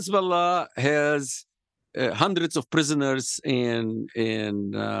 So Hezbollah has hundreds of prisoners in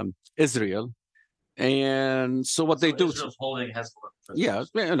Israel. And so what they do, Israel's holding Hezbollah. Yeah,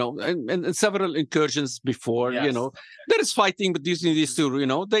 and several incursions before, yes. There is fighting between these two,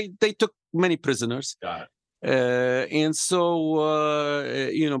 they took many prisoners. Got it. And so,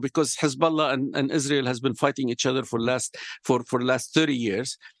 because Hezbollah and Israel has been fighting each other for last 30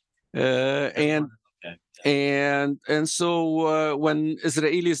 years. And so when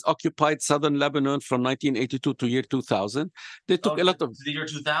Israelis occupied southern Lebanon from 1982 to year 2000, they took a lot of... To the year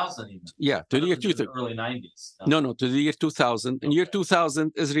 2000 even? Yeah, to the year 2000. Early 90s. No, to the year 2000. In year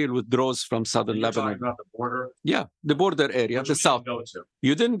 2000, Israel withdraws from southern Lebanon. Talking about the border? Yeah, the border area, the south. Go to.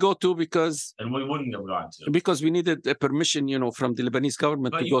 You didn't go to because... And we wouldn't have gone to. Because we needed a permission, from the Lebanese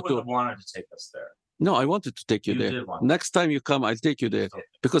government to go to... But you wouldn't have wanted to take us there. No, I wanted to take you there. Next time you come, I'll take you there. Okay.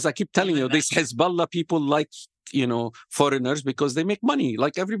 Because I keep telling you, these Hezbollah people like, foreigners because they make money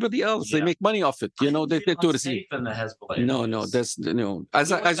like everybody else. Yeah. They make money off it. They're tourism. In the Hezbollah. No, there's no.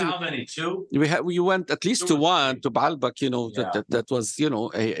 How many? Two? We went at least to one, to Baalbek, that was,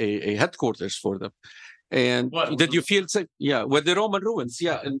 a headquarters for them. And did you feel safe? Yeah, with the Roman ruins.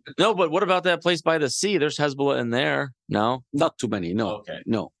 Yeah. No, but what about that place by the sea? There's Hezbollah in there. No, not too many. No, okay.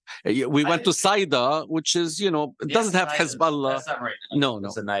 No. We went to Saida, which is, it doesn't have Hezbollah. That's not right. No.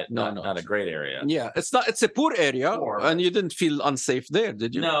 It's not a great area. Yeah, it's not. It's a poor area, and you didn't feel unsafe there,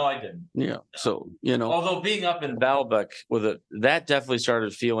 did you? No, I didn't. Yeah. No. So although being up in Baalbek that definitely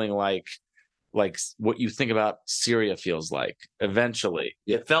started feeling like what you think about Syria feels like. Eventually,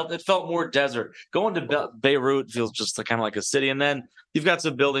 it felt more desert. Going to Beirut feels just kind of like a city, and then you've got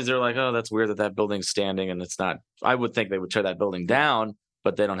some buildings that are like, oh, that's weird that building's standing, and it's not. I would think they would tear that building down.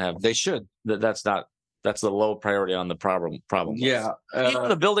 but they don't have. They should. That's not. That's the low priority on the problem. Yeah. Even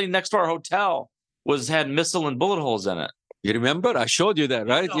the building next to our hotel had missile and bullet holes in it. You remember? I showed you that,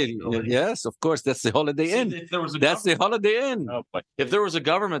 right? Yes, of course. That's the Holiday Inn. That's the Holiday Inn. Oh, if there was a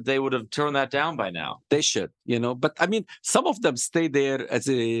government, they would have turned that down by now. They should, But I mean, some of them stay there as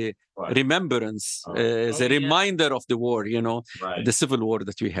a remembrance, as a reminder of the war, the civil war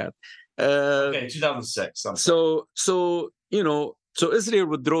that we had. 2006. So Israel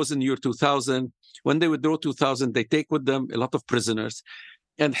withdraws in year 2000. When they withdraw 2000, they take with them a lot of prisoners.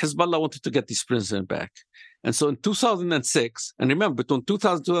 And Hezbollah wanted to get these prisoners back. And so in 2006, and remember, between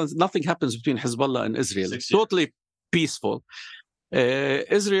 2000, nothing happens between Hezbollah and Israel. Totally peaceful.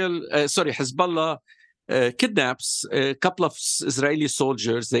 Hezbollah kidnaps a couple of Israeli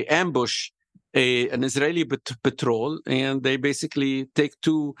soldiers. They ambush an Israeli patrol, and they basically take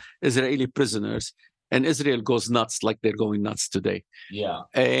 2 Israeli prisoners. And Israel goes nuts like they're going nuts today. Yeah.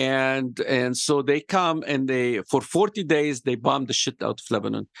 And so they come and for 40 days, they bomb the shit out of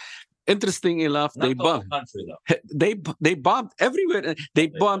Lebanon. Interesting enough, they bombed the country, though. They bombed everywhere. They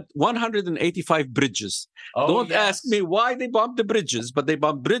bombed 185 bridges. Don't ask me why they bombed the bridges, but they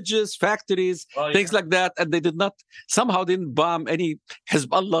bombed bridges, factories, things like that, and they didn't bomb any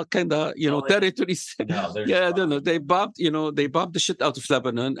Hezbollah kind of territories. No, they bombed the shit out of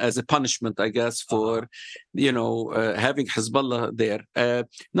Lebanon as a punishment, I guess, for having Hezbollah there.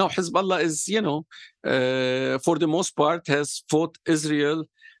 Now Hezbollah is for the most part has fought Israel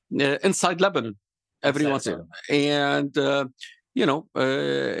inside Lebanon, everyone's in. And,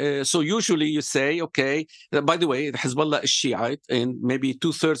 so usually you say, okay, by the way, Hezbollah is Shiite, and maybe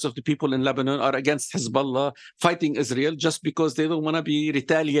 2/3 of the people in Lebanon are against Hezbollah fighting Israel just because they don't want to be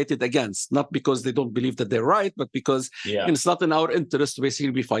retaliated against, not because they don't believe that they're right, but because it's not in our interest to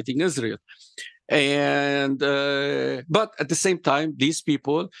basically be fighting Israel. And, but at the same time, these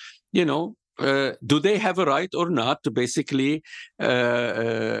people, do they have a right or not to basically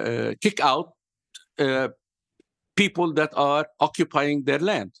kick out people that are occupying their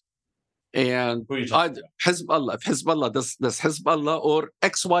land? And Hezbollah, does Hezbollah or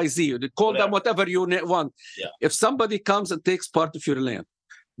XYZ, call them whatever you want. Yeah. If somebody comes and takes part of your land,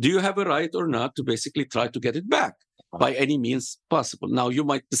 do you have a right or not to basically try to get it back by any means possible? Now, you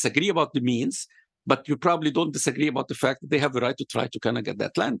might disagree about the means, but you probably don't disagree about the fact that they have a right to try to kind of get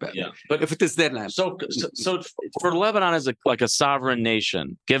that land back. Yeah. But if it is their land. So for Lebanon as like a sovereign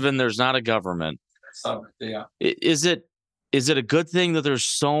nation, given there's not a government, is it a good thing that there's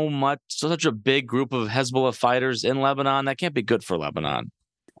such a big group of Hezbollah fighters in Lebanon? That can't be good for Lebanon,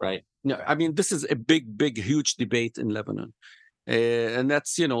 right? No, I mean, this is a big, huge debate in Lebanon. And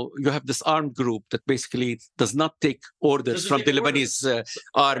that's, you have this armed group that basically does not take orders from the Lebanese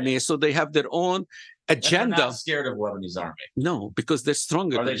army. So they have their own agenda. They're not scared of Lebanese army. No, because they're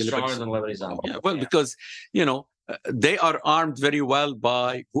stronger. Are they stronger than Lebanese army? Yeah, well, because, they are armed very well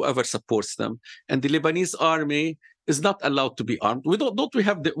by whoever supports them. And the Lebanese army is not allowed to be armed. We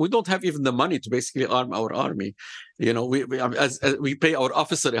don't have even the money to basically arm our army. We pay our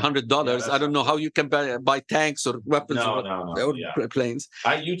officer $100. I don't know how you can buy tanks or weapons or planes.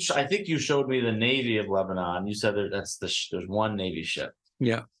 I think you showed me the Navy of Lebanon. You said there's one Navy ship.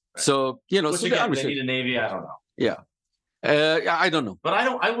 Yeah. Right. So they need a Navy. I don't know. Yeah. I don't know. But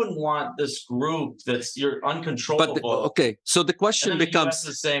I wouldn't want this group you're uncontrollable. Okay. So the question becomes: the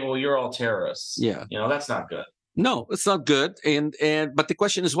US is saying, well, you're all terrorists. Yeah. That's not good. No, it's not good. But the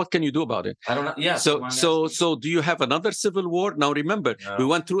question is, what can you do about it? I don't know. Yeah. So do you have another civil war? Now, remember, we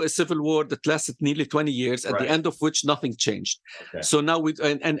went through a civil war that lasted nearly 20 years, at the end of which nothing changed. Okay. So now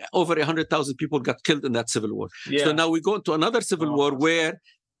and over 100,000 people got killed in that civil war. Yeah. So now we go into another civil war where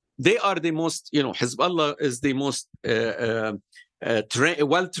they are the most, Hezbollah is the most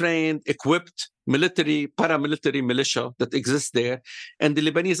well-trained, equipped paramilitary militia that exists there. And the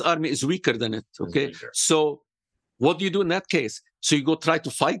Lebanese army is weaker than it. Okay. So what do you do in that case? So you go try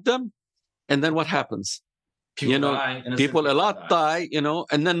to fight them, and then what happens? People a lot die,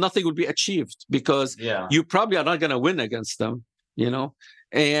 and then nothing will be achieved because you probably are not going to win against them,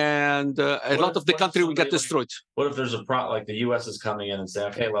 and a lot of the country will get destroyed. What if there's like the U.S. is coming in and saying,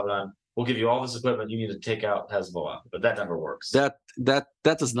 okay, Lebanon, we'll give you all this equipment. You need to take out Hezbollah, but that never works. That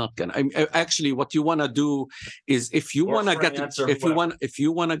is not gonna. Actually, what you want to do is if you want to get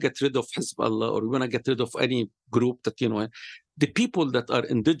rid of Hezbollah, or you want to get rid of any group that the people that are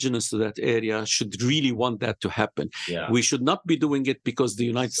indigenous to that area should really want that to happen. Yeah. We should not be doing it because the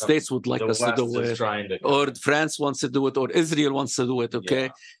United States would like us to do it, or France wants to do it, or Israel wants to do it. Okay.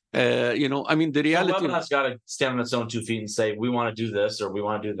 Yeah. I mean, the reality. So Lebanon's got to stand on its own 2 feet and say, we want to do this or we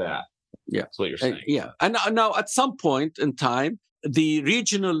want to do that. Yeah. That's what you're saying. Yeah. And now at some point in time, the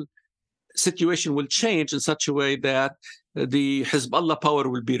regional situation will change in such a way that the Hezbollah power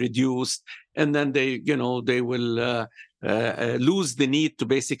will be reduced, and then they will lose the need to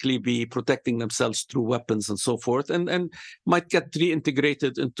basically be protecting themselves through weapons and so forth, and might get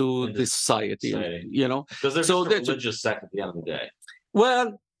reintegrated into the society. Because they're just a religious sect at the end of the day.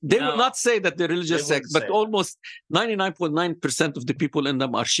 Well, they will not say that they're religious sect, but almost 99.9% of the people in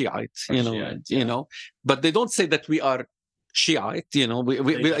them are Shiite. But they don't say that we are Shiite.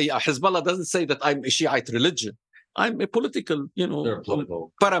 Hezbollah doesn't say that I'm a Shiite religion. I'm a political,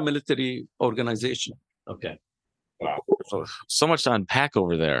 paramilitary organization. Okay. Wow. So much to unpack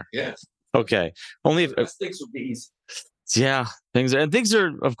over there. Yes. Okay. Only if things would be easy. Yeah, things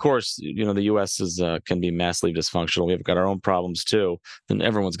are, of course, the U.S. can be massively dysfunctional. We've got our own problems too, and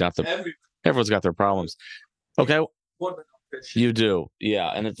everyone's got their problems. Okay, you do,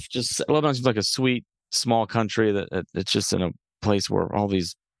 yeah, and it's just Lebanon seems like a sweet small country that it's just in a place where all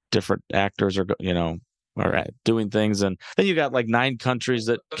these different actors are doing things, and then you got like 9 countries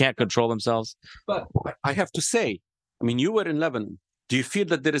that can't control themselves. But I have to say, you were in Lebanon. Do you feel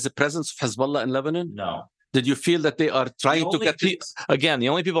that there is a presence of Hezbollah in Lebanon? No. Did you feel that they are trying to get... The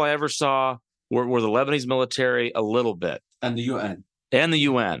only people I ever saw were the Lebanese military a little bit. And the UN. And the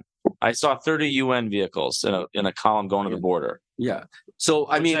UN. I saw 30 UN vehicles in a column going to the border. Yeah. So,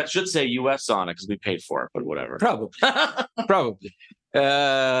 that should say US on it because we paid for it, but whatever. Probably. Probably.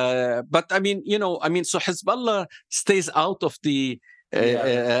 But so Hezbollah stays out of the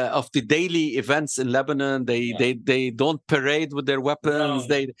daily events in Lebanon. They don't parade with their weapons.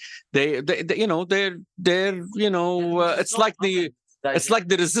 No. It's like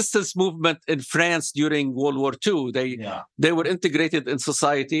the resistance movement in France during World War II. They were integrated in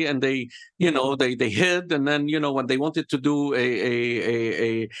society, and they hid, and then when they wanted to do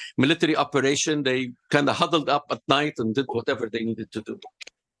a military operation, they kind of huddled up at night and did whatever they needed to do.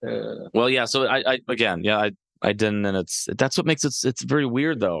 So I didn't, and that's what makes it's very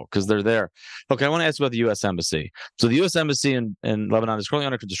weird though, because they're there. Okay, I want to ask about the U.S. Embassy. So the U.S. Embassy in Lebanon is currently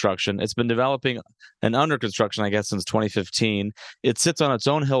under construction. It's been developing and under construction, I guess, since 2015. It sits on its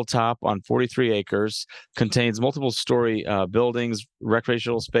own hilltop on 43 acres, contains multiple story buildings,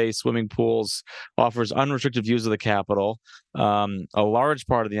 recreational space, swimming pools, offers unrestricted views of the capital. A large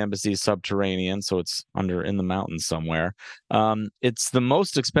part of the embassy is subterranean, so it's in the mountains somewhere. It's the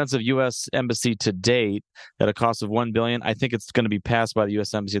most expensive U.S. embassy to date at a cost of $1 billion. I think it's going to be passed by the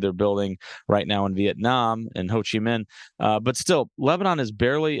U.S. embassy they're building right now in Vietnam, in Ho Chi Minh. But still, Lebanon is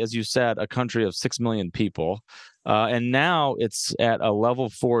barely, as you said, a country of 6 million people. And now it's at a level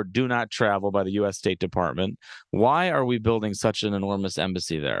 4 do not travel by the U.S. State Department. Why are we building such an enormous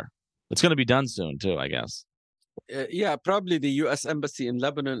embassy there? It's going to be done soon, too, I guess. Probably the U.S. Embassy in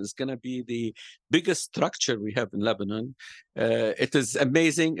Lebanon is going to be the biggest structure we have in Lebanon. It is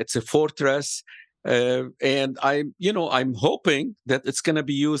amazing. It's a fortress. And I'm hoping that it's going to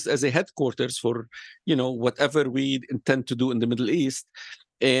be used as a headquarters for, whatever we intend to do in the Middle East.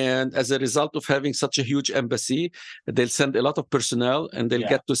 And as a result of having such a huge embassy, they'll send a lot of personnel, and they'll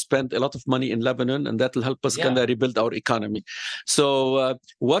get to spend a lot of money in Lebanon, and that will help us kind of rebuild our economy. So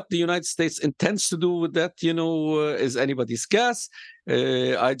what the United States intends to do with that, is anybody's guess.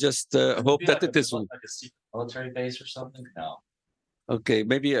 I just hope that it is like a secret military base or something. No. Okay,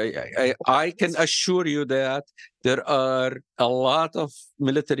 maybe I can assure you that there are a lot of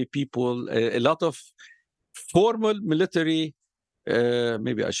military people, a lot of formal military.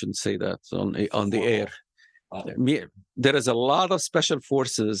 Maybe I shouldn't say that on the air. There is a lot of special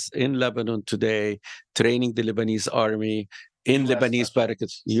forces in Lebanon today training the Lebanese army in Lebanese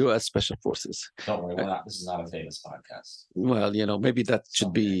barracks. U.S. Special Forces. Don't worry, this is not a famous podcast. Well, maybe that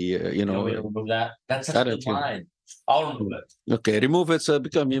should be. You know, remove that. That's such a good line. I'll remove it. Okay, remove it so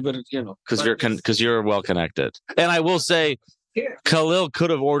become even, because you're well connected. And I will say, Khalil could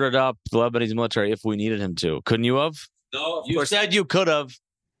have ordered up the Lebanese military if we needed him to. Couldn't you have? No, you said you could have.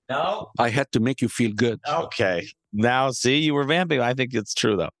 No, I had to make you feel good. Okay, now see, you were vamping. I think it's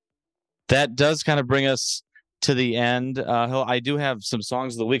true though. That does kind of bring us to the end. I do have some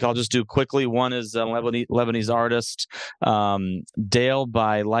songs of the week. I'll just do quickly. One is a Lebanese artist, Dale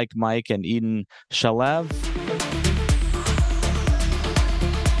by Like Mike and Eden Shalev.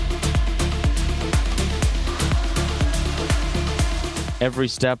 Every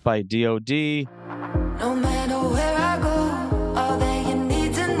Step by D.O.D. No matter where I go, all that you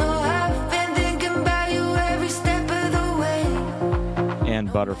need to know, I've been thinking about you every step of the way.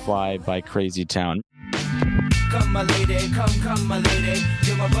 And Butterfly by Crazy Town. Come my lady, come my lady,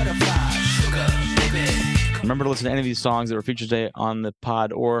 you're my butterfly, sugar, baby. Remember to listen to any of these songs that were featured today on the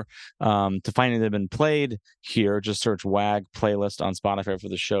pod, or to find any that have been played here, just search WAG playlist on Spotify for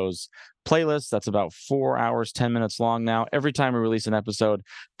the show's playlist. That's about 4 hours, 10 minutes long now. Every time we release an episode,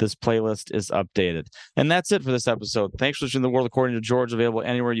 this playlist is updated. And that's it for this episode. Thanks for listening to The World According to George, available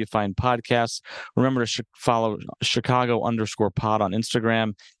anywhere you find podcasts. Remember to follow Chicago_pod on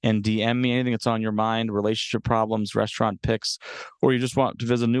Instagram and DM me anything that's on your mind, relationship problems, restaurant picks, or you just want to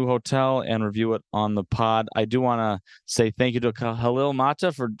visit a new hotel and review it on the pod. I do want to say thank you to Khalil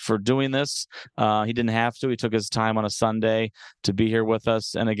Mata for doing this. He didn't have to. He took his time on a Sunday to be here with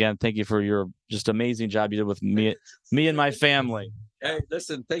us. And again, thank you for your just amazing job you did with me and my family. Hey,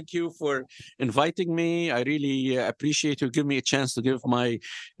 listen, thank you for inviting me. I really appreciate you giving me a chance to give my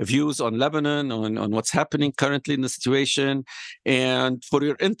views on Lebanon, on what's happening currently in the situation, and for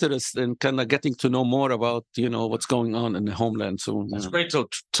your interest in kind of getting to know more about, what's going on in the homeland. So it's great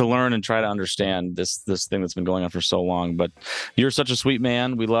to learn and try to understand this thing that's been going on for so long. But you're such a sweet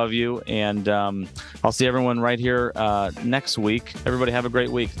man. We love you. And I'll see everyone right here next week. Everybody have a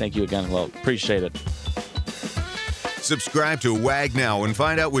great week. Thank you again. Well, appreciate it. Subscribe to WAG now and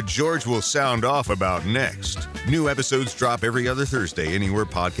find out what George will sound off about next. New episodes drop every other Thursday anywhere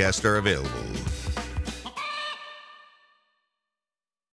podcasts are available.